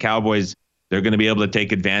think the Cowboys, they're going to be able to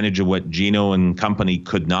take advantage of what Geno and company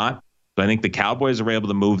could not. So I think the Cowboys are able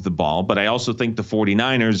to move the ball, but I also think the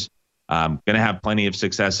 49ers going to have plenty of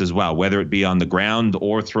success as well, whether it be on the ground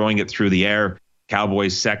or throwing it through the air.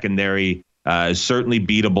 Cowboys secondary is certainly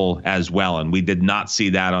beatable as well. And we did not see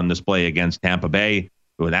that on display against Tampa Bay.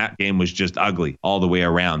 That game was just ugly all the way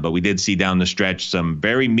around. But we did see down the stretch some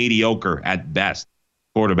very mediocre at best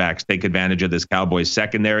quarterbacks take advantage of this Cowboys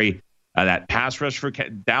secondary. That pass rush for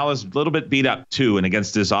Dallas, a little bit beat up too. And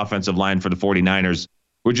against this offensive line for the 49ers,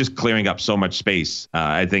 we're just clearing up so much space.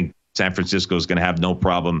 I think San Francisco is going to have no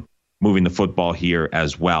problem moving the football here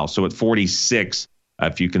as well. So at 46,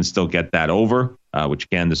 if you can still get that over, which you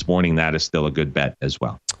can this morning, that is still a good bet as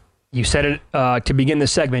well. You said it to begin the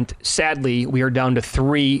segment. Sadly, we are down to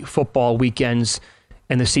 3 football weekends,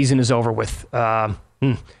 and the season is over with.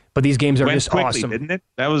 But these games are just quickly, awesome. Didn't it?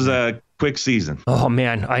 That was a quick season. Oh,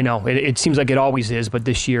 man, I know. It seems like it always is, but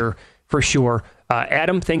this year, for sure.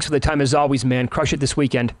 Adam, thanks for the time as always, man. Crush it this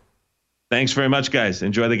weekend. Thanks very much, guys.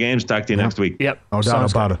 Enjoy the games. Talk to you next week. Yep. No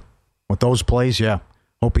doubt about it. With those plays,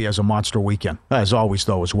 hope he has a monster weekend. As always,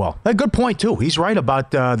 though, as well. A good point, too. He's right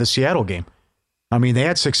about the Seattle game. I mean, they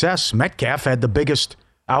had success. Metcalf had the biggest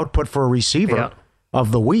output for a receiver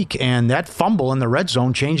of the week, and that fumble in the red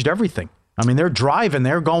zone changed everything. I mean, they're driving,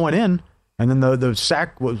 they're going in, and then the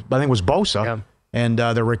sack was, I think, was Bosa, and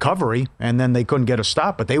the recovery, and then they couldn't get a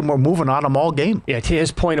stop, but they were moving on them all game. Yeah, to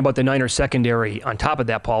his point about the Niners secondary, on top of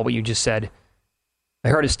that, Paul, what you just said, I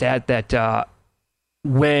heard a stat that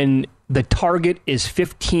when the target is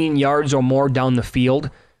 15 yards or more down the field,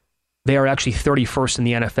 they are actually 31st in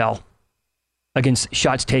the NFL against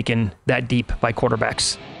shots taken that deep by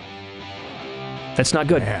quarterbacks. That's not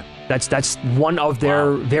good. Man. That's one of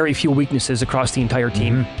their very few weaknesses across the entire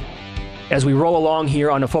team. As we roll along here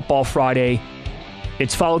on a Football Friday,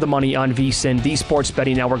 it's Follow the Money on VSiN, the Sports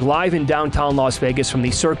Betting Network, live in downtown Las Vegas from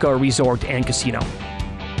the Circa Resort and Casino.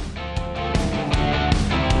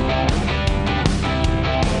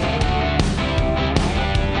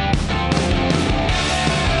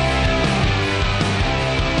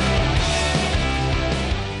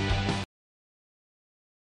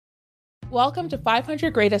 Welcome to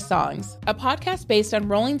 500 Greatest Songs, a podcast based on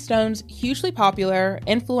Rolling Stone's hugely popular,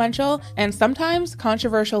 influential, and sometimes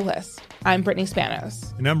controversial list. I'm Brittany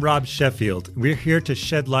Spanos. And I'm Rob Sheffield. We're here to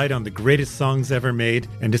shed light on the greatest songs ever made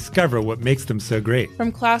and discover what makes them so great.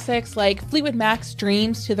 From classics like Fleetwood Mac's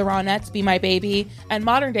Dreams to the Ronettes' Be My Baby, and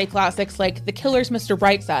modern-day classics like The Killer's Mr.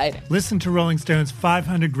 Brightside. Listen to Rolling Stone's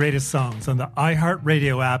 500 Greatest Songs on the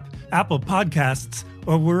iHeartRadio app, Apple Podcasts,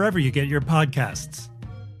 or wherever you get your podcasts.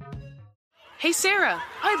 Hey Sarah,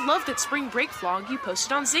 I love that spring break vlog you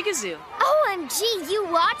posted on Zigazoo. OMG, you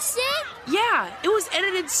watched it? Yeah, Yeah, it was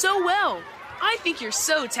edited so well. I think you're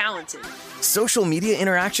so talented. Social media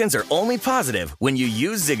interactions are only positive when you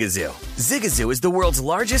use Zigazoo. Zigazoo is the world's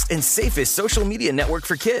largest and safest social media network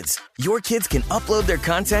for kids. Your kids can upload their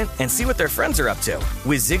content and see what their friends are up to.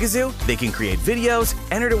 With Zigazoo, they can create videos,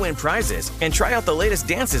 enter to win prizes, and try out the latest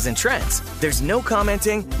dances and trends. There's no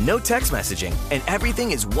commenting, no text messaging, and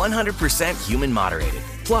everything is 100% human moderated.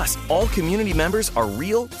 Plus, all community members are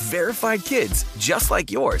real, verified kids just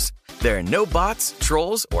like yours. There are no bots,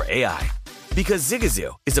 trolls, or AI. Because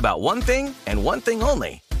Zigazoo is about one thing and one thing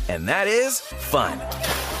only, and that is fun.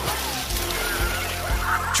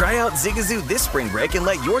 Try out Zigazoo this spring break and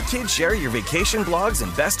let your kids share your vacation blogs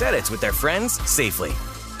and best edits with their friends safely.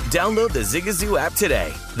 Download the Zigazoo app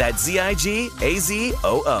today. That's Zigazoo.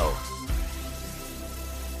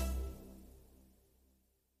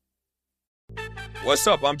 What's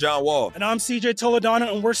up? I'm John Wall. And I'm CJ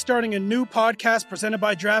Toledano, and we're starting a new podcast presented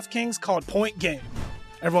by DraftKings called Point Game.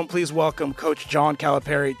 Everyone, please welcome Coach John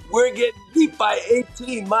Calipari. We're getting beat by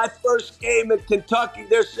 18. My first game in Kentucky,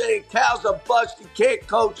 they're saying Cal's a bust. He can't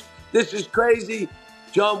coach. This is crazy.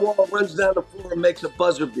 John Wall runs down the floor and makes a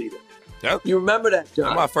buzzer beater. Yep. You remember that, John?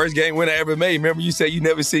 That's my first game winner I ever made. Remember you said you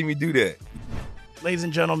never see me do that. Ladies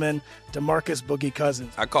and gentlemen, DeMarcus Boogie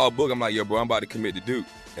Cousins. I called Boog. I'm like, yo, bro, I'm about to commit to Duke.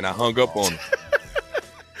 And I hung up on him.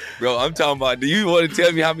 Bro, I'm talking about, do you want to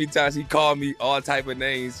tell me how many times he called me all type of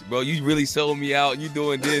names? Bro, you really sold me out. You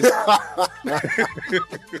doing this.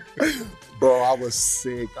 Bro, I was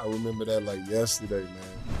sick. I remember that like yesterday, man.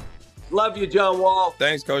 Love you, John Wall.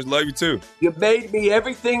 Thanks, Coach. Love you, too. You made me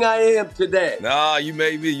everything I am today. Nah, you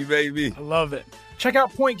made me. You made me. I love it. Check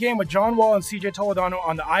out Point Game with John Wall and CJ Toledano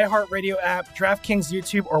on the iHeartRadio app, DraftKings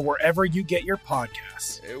YouTube, or wherever you get your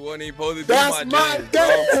podcasts. It wasn't even supposed to be That's my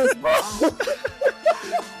game, bro.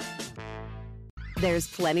 There's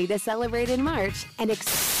plenty to celebrate in March and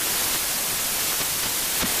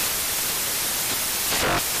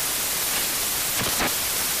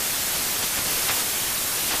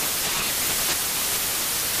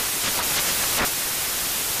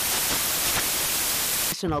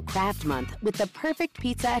National Craft Month with the perfect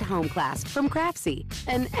pizza at home class from Craftsy.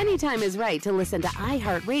 And anytime is right to listen to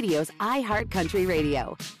iHeartRadio's iHeart Country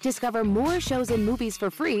Radio. Discover more shows and movies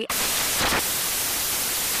for free.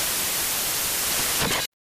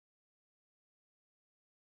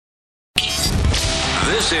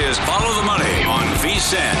 This is Follow the Money on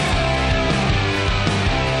VSiN.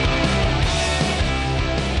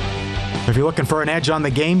 If you're looking for an edge on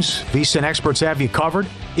the games, VSiN experts have you covered.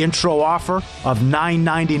 Intro offer of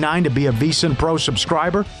 $9.99 to be a VSiN Pro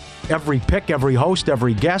subscriber. Every pick, every host,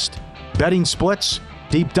 every guest. Betting splits,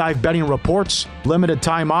 deep dive betting reports, limited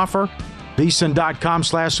time offer.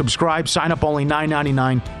 VSiN.com/subscribe. Sign up only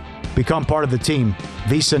 $9.99. Become part of the team.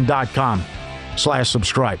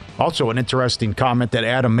 VSiN.com/subscribe. Also an interesting comment that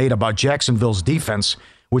Adam made about Jacksonville's defense,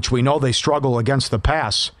 which we know they struggle against the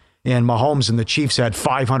pass. And Mahomes and the Chiefs had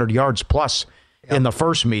 500 yards plus in the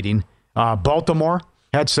first meeting. Baltimore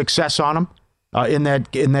had success on them in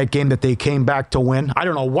that game that they came back to win. I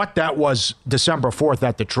don't know what that was December 4th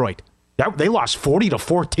at Detroit. They lost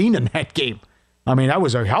 40-14 in that game. I mean, that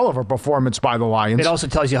was a hell of a performance by the Lions. It also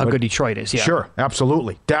tells you how good Detroit is. Yeah. Sure,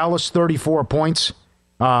 absolutely. Dallas, 34 points.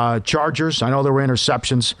 Chargers, I know there were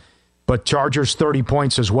interceptions, but Chargers 30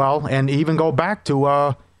 points as well. And even go back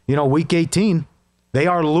to week 18. They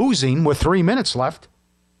are losing with 3 minutes left,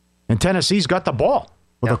 and Tennessee's got the ball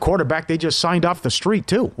with a quarterback they just signed off the street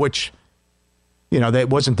too, which, that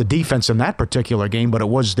wasn't the defense in that particular game, but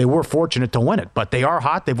they were fortunate to win it. But they are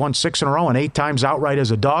hot. They've won 6 in a row and 8 times outright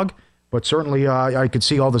as a dog. But certainly I could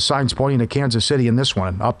see all the signs pointing to Kansas City in this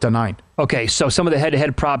one, up to 9. Okay, so some of the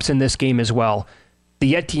head-to-head props in this game as well.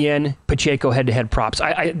 The Etienne, Pacheco head-to-head props.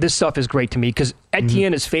 This stuff is great to me because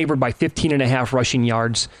Etienne is favored by 15.5 rushing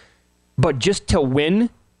yards. But just to win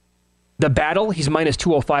the battle, he's minus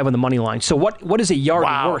 205 on the money line. So what is a yard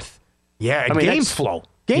worth? Yeah, game flow.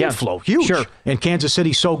 Game flow, huge. Sure. And Kansas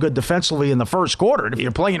City's so good defensively in the first quarter. If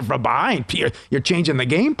you're playing from behind, you're changing the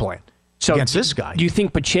game plan against this guy. Do you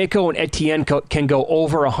think Pacheco and Etienne can go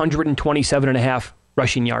over 127.5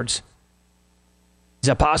 rushing yards? Is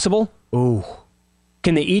that possible? Ooh.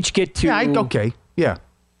 Can they each get to... Yeah, okay. Yeah.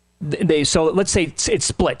 So let's say it's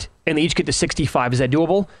split, and they each get to 65. Is that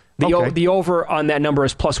doable? The over on that number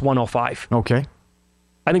is plus 105. Okay.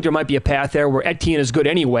 I think there might be a path there where Etienne is good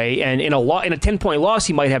anyway, and in a 10-point loss,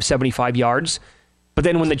 he might have 75 yards. But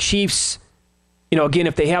then when the Chiefs, again,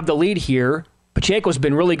 if they have the lead here, Pacheco's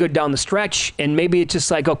been really good down the stretch, and maybe it's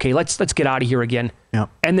just like, okay, let's get out of here again. Yeah.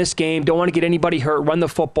 End this game. Don't want to get anybody hurt. Run the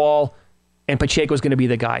football, and Pacheco's going to be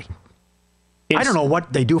the guy. I don't know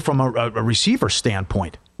what they do from a receiver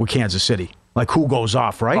standpoint with Kansas City. Like who goes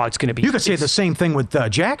off, right? Oh, it's going to be. You could say the same thing with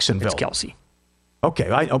Jacksonville. It's Kelsey.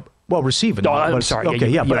 Okay, receiving. No, I'm sorry.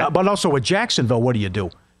 Okay, but also with Jacksonville, what do you do?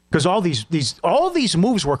 Because all these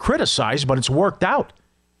moves were criticized, but it's worked out.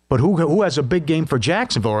 But who has a big game for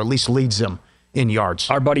Jacksonville, or at least leads them in yards?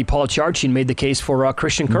 Our buddy Paul Charchin made the case for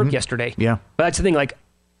Christian Kirk yesterday. Yeah, but that's the thing. Like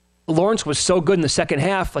Lawrence was so good in the second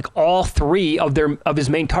half. Like all three of his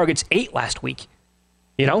main targets ate last week.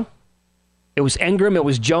 You know, it was Engram, it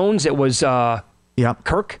was Jones, it was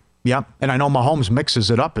Kirk. Yeah, and I know Mahomes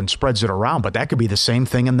mixes it up and spreads it around, but that could be the same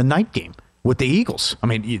thing in the night game with the Eagles. I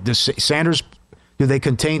mean, Sanders. Do they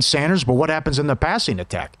contain Sanders? But what happens in the passing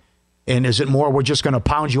attack? And is it more we're just going to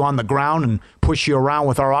pound you on the ground and push you around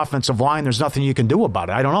with our offensive line? There's nothing you can do about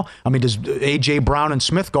it. I don't know. I mean, does A.J. Brown and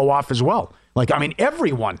Smith go off as well? Like, I mean,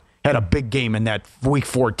 everyone had a big game in that Week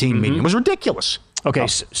 14 meeting. It was ridiculous. Okay,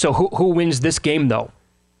 so who wins this game, though?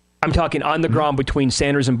 I'm talking on the ground between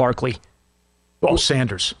Sanders and Barkley. Oh,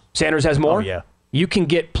 Sanders. Sanders has more? Oh, yeah. You can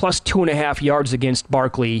get plus 2.5 yards against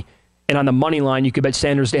Barkley. And on the money line, you could bet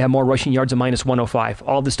Sanders to have more rushing yards at minus 105.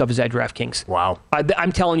 All this stuff is at DraftKings. Wow.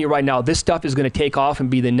 I'm telling you right now, this stuff is going to take off and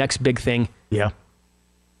be the next big thing. Yeah.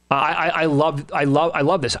 I love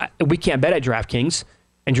this. We can't bet at DraftKings,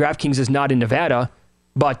 and DraftKings is not in Nevada,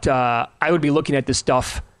 but I would be looking at this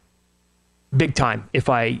stuff big time if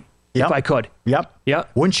I could.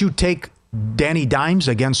 Yep. Wouldn't you take Danny Dimes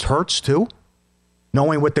against Hurts too?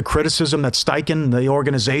 Knowing with the criticism that Steichen, the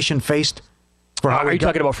organization, faced. Are you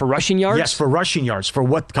talking about for rushing yards? Yes, for rushing yards.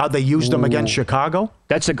 For how they used them against Chicago?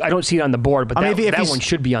 I don't see it on the board, but that one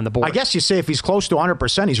should be on the board. I guess you say if he's close to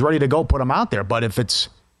 100%, he's ready to go put him out there. But if it's,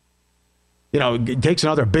 it takes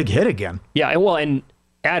another big hit again. Yeah, well, and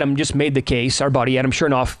Adam just made the case, our buddy Adam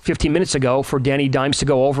Chernoff, 15 minutes ago, for Danny Dimes to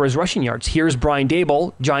go over his rushing yards. Here's Brian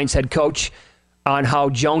Daboll, Giants head coach, on how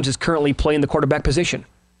Jones is currently playing the quarterback position.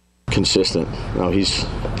 Consistent.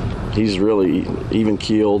 He's really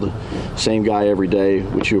even-keeled, same guy every day,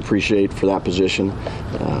 which you appreciate for that position.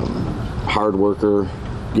 Hard worker,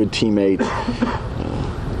 good teammate.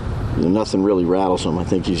 Nothing really rattles him. I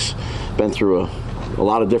think he's been through a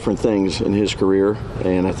lot of different things in his career,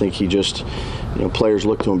 and I think he just, players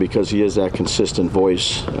look to him because he is that consistent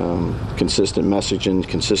voice, consistent messaging,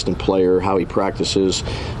 consistent player, how he practices.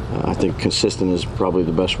 I think consistent is probably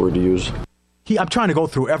the best word to use. I'm trying to go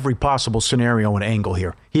through every possible scenario and angle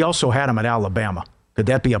here. He also had him at Alabama. Could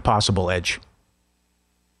that be a possible edge?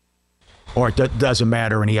 Or it doesn't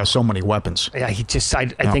matter and he has so many weapons? Yeah, I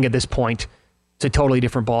think at this point, it's a totally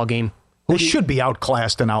different ballgame. They should be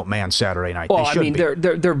outclassed and outmanned Saturday night. Well,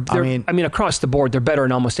 they're across the board, they're better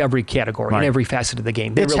in almost every category, in every facet of the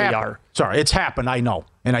game. They really are. Sorry, it's happened, I know.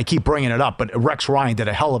 And I keep bringing it up, but Rex Ryan did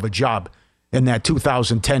a hell of a job in that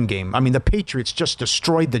 2010 game. I mean, the Patriots just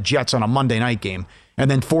destroyed the Jets on a Monday night game,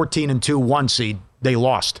 and then 14-2 1 seed, they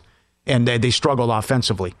lost, and they struggled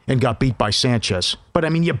offensively and got beat by Sanchez. But I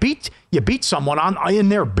mean, you beat someone in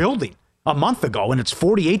their building a month ago, and it's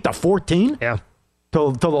 48-14. Yeah,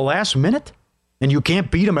 till the last minute, and you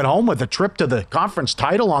can't beat them at home with a trip to the conference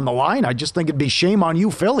title on the line. I just think it'd be shame on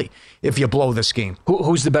you, Philly, if you blow this game.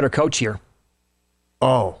 Who's the better coach here?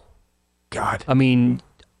 Oh, God. I mean,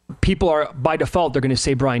 people are, by default, they're going to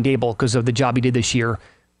say Brian Daboll because of the job he did this year.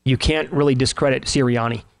 You can't really discredit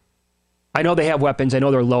Sirianni. I know they have weapons. I know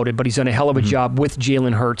they're loaded, but he's done a hell of a job with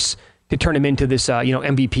Jalen Hurts to turn him into this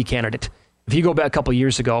MVP candidate. If you go back a couple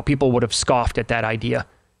years ago, people would have scoffed at that idea.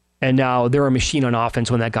 And now they're a machine on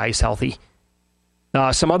offense when that guy is healthy.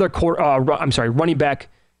 Some other running back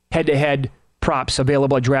head-to-head props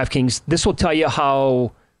available at DraftKings. This will tell you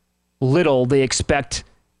how little they expect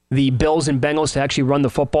the Bills and Bengals to actually run the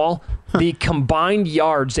football. The combined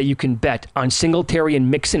yards that you can bet on Singletary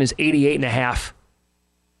and Mixon is 88.5.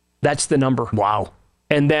 That's the number. Wow.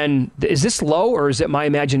 And then, is this low or is it my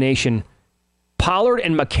imagination? Pollard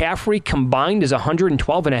and McCaffrey combined is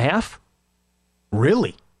 112.5.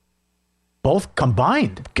 Really? Both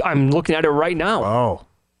combined? I'm looking at it right now. Oh.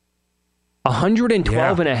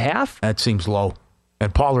 112.5? That seems low.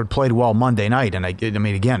 And Pollard played well Monday night. And I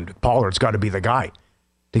mean, again, Pollard's got to be the guy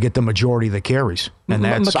to get the majority of the carries. And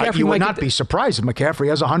you would not be surprised if McCaffrey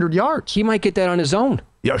has 100 yards. He might get that on his own.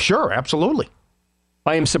 Yeah, sure, absolutely.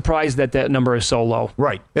 I am surprised that number is so low.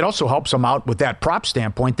 Right. It also helps him out with that prop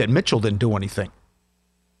standpoint that Mitchell didn't do anything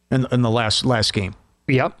in the last game.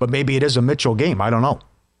 Yep. But maybe it is a Mitchell game. I don't know.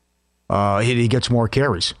 He gets more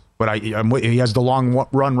carries. But he has the long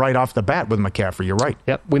run right off the bat with McCaffrey. You're right.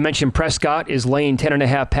 Yep. We mentioned Prescott is laying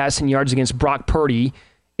 10.5 passing yards against Brock Purdy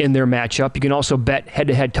in their matchup. You can also bet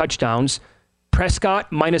head-to-head touchdowns.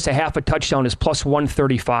 Prescott minus a half a touchdown is plus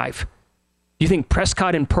 135. Do you think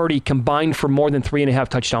Prescott and Purdy combined for more than 3.5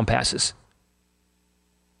 touchdown passes?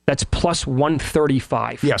 That's plus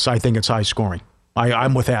 135. Yes, I think it's high scoring.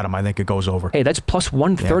 I'm with Adam. I think it goes over. Hey, that's plus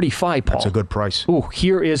 135, Paul. That's a good price. Ooh,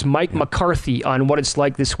 here is Mike McCarthy on what it's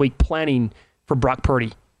like this week planning for Brock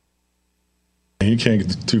Purdy. You can't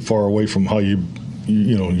get too far away from how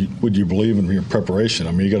what you believe in your preparation.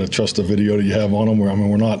 I mean, you got to trust the video that you have on him.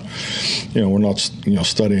 We're not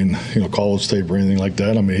studying, college tape or anything like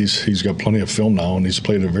that. I mean, he's got plenty of film now, and he's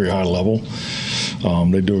played at a very high level.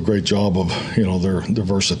 They do a great job of, their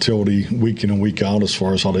versatility week in and week out as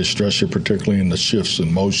far as how they stress you, particularly in the shifts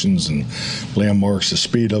and motions and landmarks, the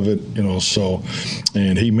speed of it,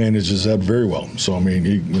 and he manages that very well. So, I mean,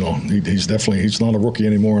 he's not a rookie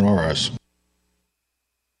anymore in our eyes.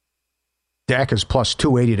 Dak is plus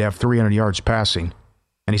 280 to have 300 yards passing,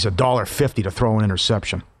 and he's $1.50 to throw an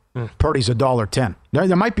interception. Purdy's $1.10.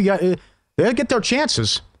 There might be they'll get their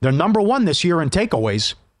chances. They're number one this year in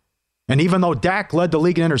takeaways, and even though Dak led the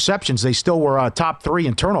league in interceptions, they still were top 3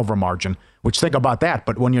 in turnover margin. Which, think about that.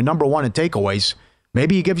 But when you're number one in takeaways,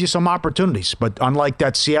 maybe he gives you some opportunities. But unlike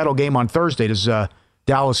that Seattle game on Thursday, does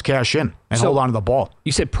Dallas cash in and hold on to the ball?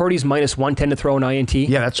 You said Purdy's minus 110 to throw an INT.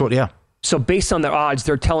 Yeah, that's what. Yeah. So based on the odds,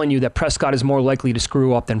 they're telling you that Prescott is more likely to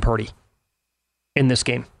screw up than Purdy in this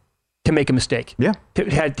game, to make a mistake. Yeah. To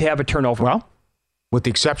have a turnover. Well, with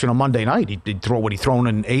the exception of Monday night, he'd throw what he'd thrown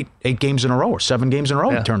in eight games in a row or 7 games in a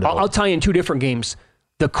row. Yeah. He turned it over. I'll tell you in 2 different games.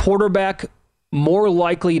 The quarterback more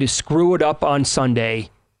likely to screw it up on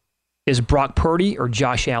Sunday is Brock Purdy or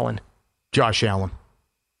Josh Allen? Josh Allen.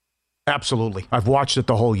 Absolutely. I've watched it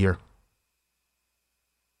the whole year.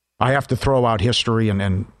 I have to throw out history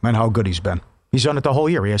and how good he's been. He's done it the whole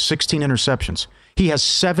year. He has 16 interceptions. He has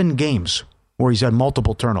 7 games where he's had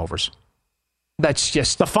multiple turnovers. That's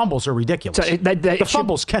just... The fumbles are ridiculous. The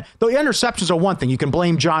interceptions are one thing. You can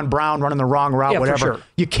blame John Brown running the wrong route, whatever. For sure.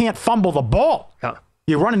 You can't fumble the ball. Yeah.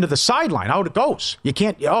 You run into the sideline, out it goes. You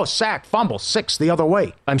can't, sack, fumble, 6 the other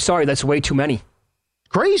way. I'm sorry, that's way too many.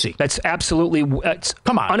 Crazy. That's absolutely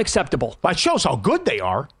come on, unacceptable. It shows how good they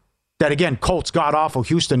are. That, again, Colts god-awful,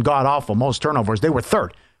 Houston god-awful, most turnovers. They were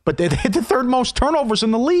third. But they had the third most turnovers in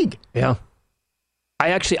the league. Yeah.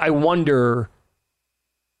 I wonder,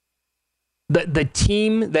 the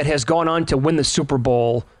team that has gone on to win the Super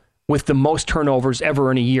Bowl with the most turnovers ever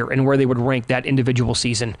in a year and where they would rank that individual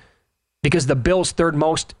season. Because the Bills third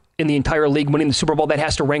most in the entire league winning the Super Bowl, that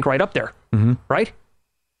has to rank right up there. Mm-hmm. Right?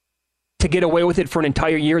 To get away with it for an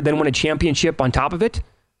entire year, then win a championship on top of it,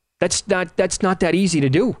 that's not that easy to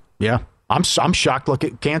do. Yeah, I'm shocked. Look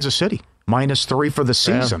at Kansas City, -3 for the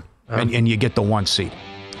season, and you get the 1 seed.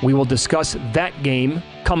 We will discuss that game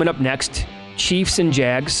coming up next. Chiefs and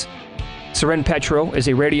Jags. Seren Petro is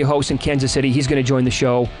a radio host in Kansas City. He's going to join the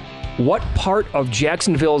show. What part of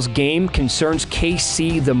Jacksonville's game concerns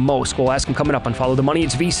KC the most? We'll ask him coming up on Follow the Money.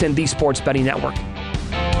 It's VSiN, the Sports Betting Network.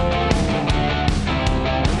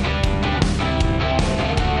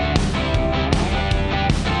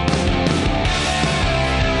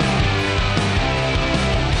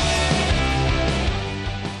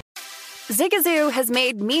 Zigazoo has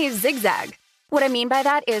made me zigzag. What I mean by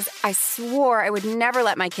that is I swore I would never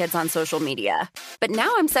let my kids on social media, but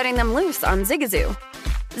now I'm setting them loose on Zigazoo.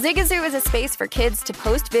 Zigazoo is a space for kids to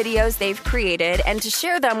post videos they've created and to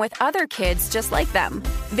share them with other kids just like them.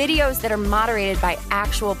 Videos that are moderated by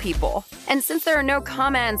actual people. And since there are no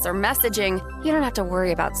comments or messaging, you don't have to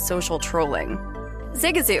worry about social trolling.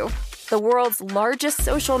 Zigazoo, the world's largest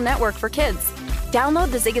social network for kids. Download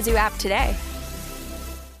the Zigazoo app today.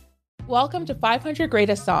 Welcome to 500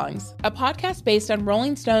 Greatest Songs, a podcast based on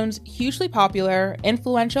Rolling Stone's hugely popular,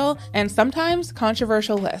 influential, and sometimes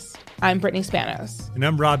controversial list. I'm Brittany Spanos. And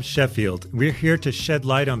I'm Rob Sheffield. We're here to shed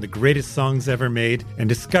light on the greatest songs ever made and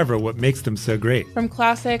discover what makes them so great. From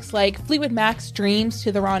classics like Fleetwood Mac's Dreams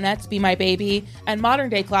to the Ronettes' Be My Baby, and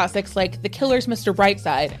modern-day classics like The Killer's Mr.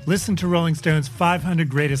 Brightside. Listen to Rolling Stone's 500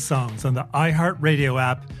 Greatest Songs on the iHeartRadio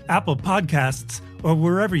app, Apple Podcasts, or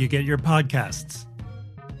wherever you get your podcasts.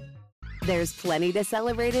 There's plenty to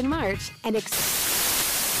celebrate in March and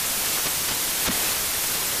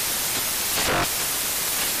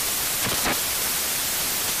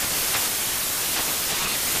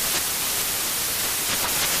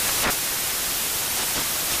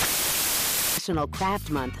National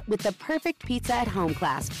Craft Month with the perfect pizza at home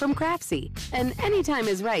class from Craftsy. And anytime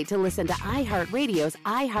is right to listen to iHeartRadio's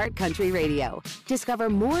iHeart Country Radio.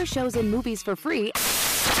 Discover more shows and movies for free.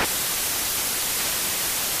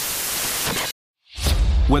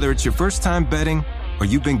 Whether it's your first time betting or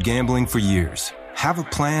you've been gambling for years, have a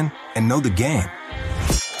plan and know the game.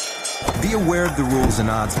 Be aware of the rules and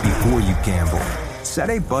odds before you gamble. Set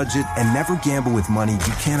a budget and never gamble with money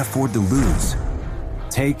you can't afford to lose.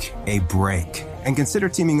 Take a break. And consider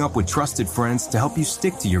teaming up with trusted friends to help you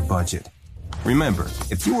stick to your budget. Remember,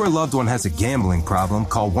 if you or a loved one has a gambling problem,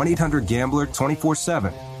 call 1-800-GAMBLER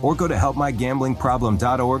 24/7 or go to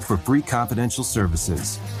helpmygamblingproblem.org for free confidential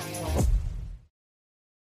services.